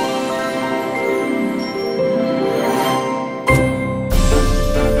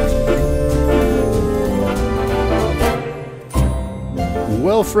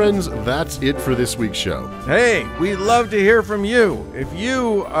 Well, friends, that's it for this week's show. Hey, we'd love to hear from you. If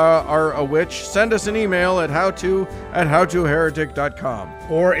you are a witch, send us an email at howto@howtoheretic.com.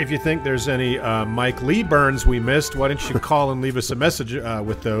 Or if you think there's any Mike Lee burns we missed, why don't you call and leave us a message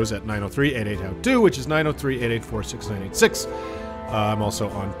with those at 903-88-HOW, which is 903-884-6986. I'm also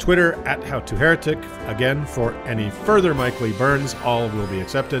on Twitter at HowToHeretic. Again, for any further Mike Lee burns, all will be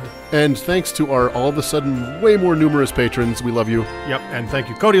accepted. And thanks to our all of a sudden way more numerous patrons. We love you. Yep, and thank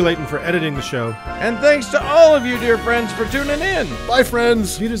you, Cody Layton, for editing the show. And thanks to all of you, dear friends, for tuning in. Bye,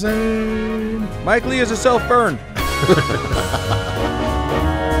 friends. Wiedersehen. Mike Lee is a self-burn.